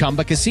fan of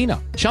Chumba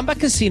Casino. Chumba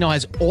Casino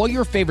has all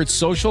your favorite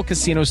social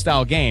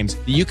casino-style games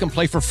that you can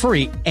play for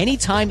free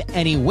anytime,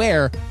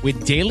 anywhere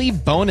with daily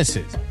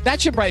bonuses.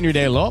 That should brighten your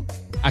day a little.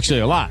 Actually,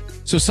 a lot.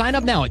 So sign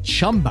up now at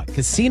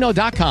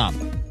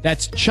ChumbaCasino.com.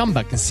 That's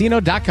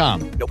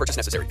ChumbaCasino.com. No purchase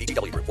necessary.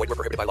 VGW Group. Void where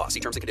prohibited by law. See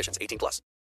terms and conditions. 18+.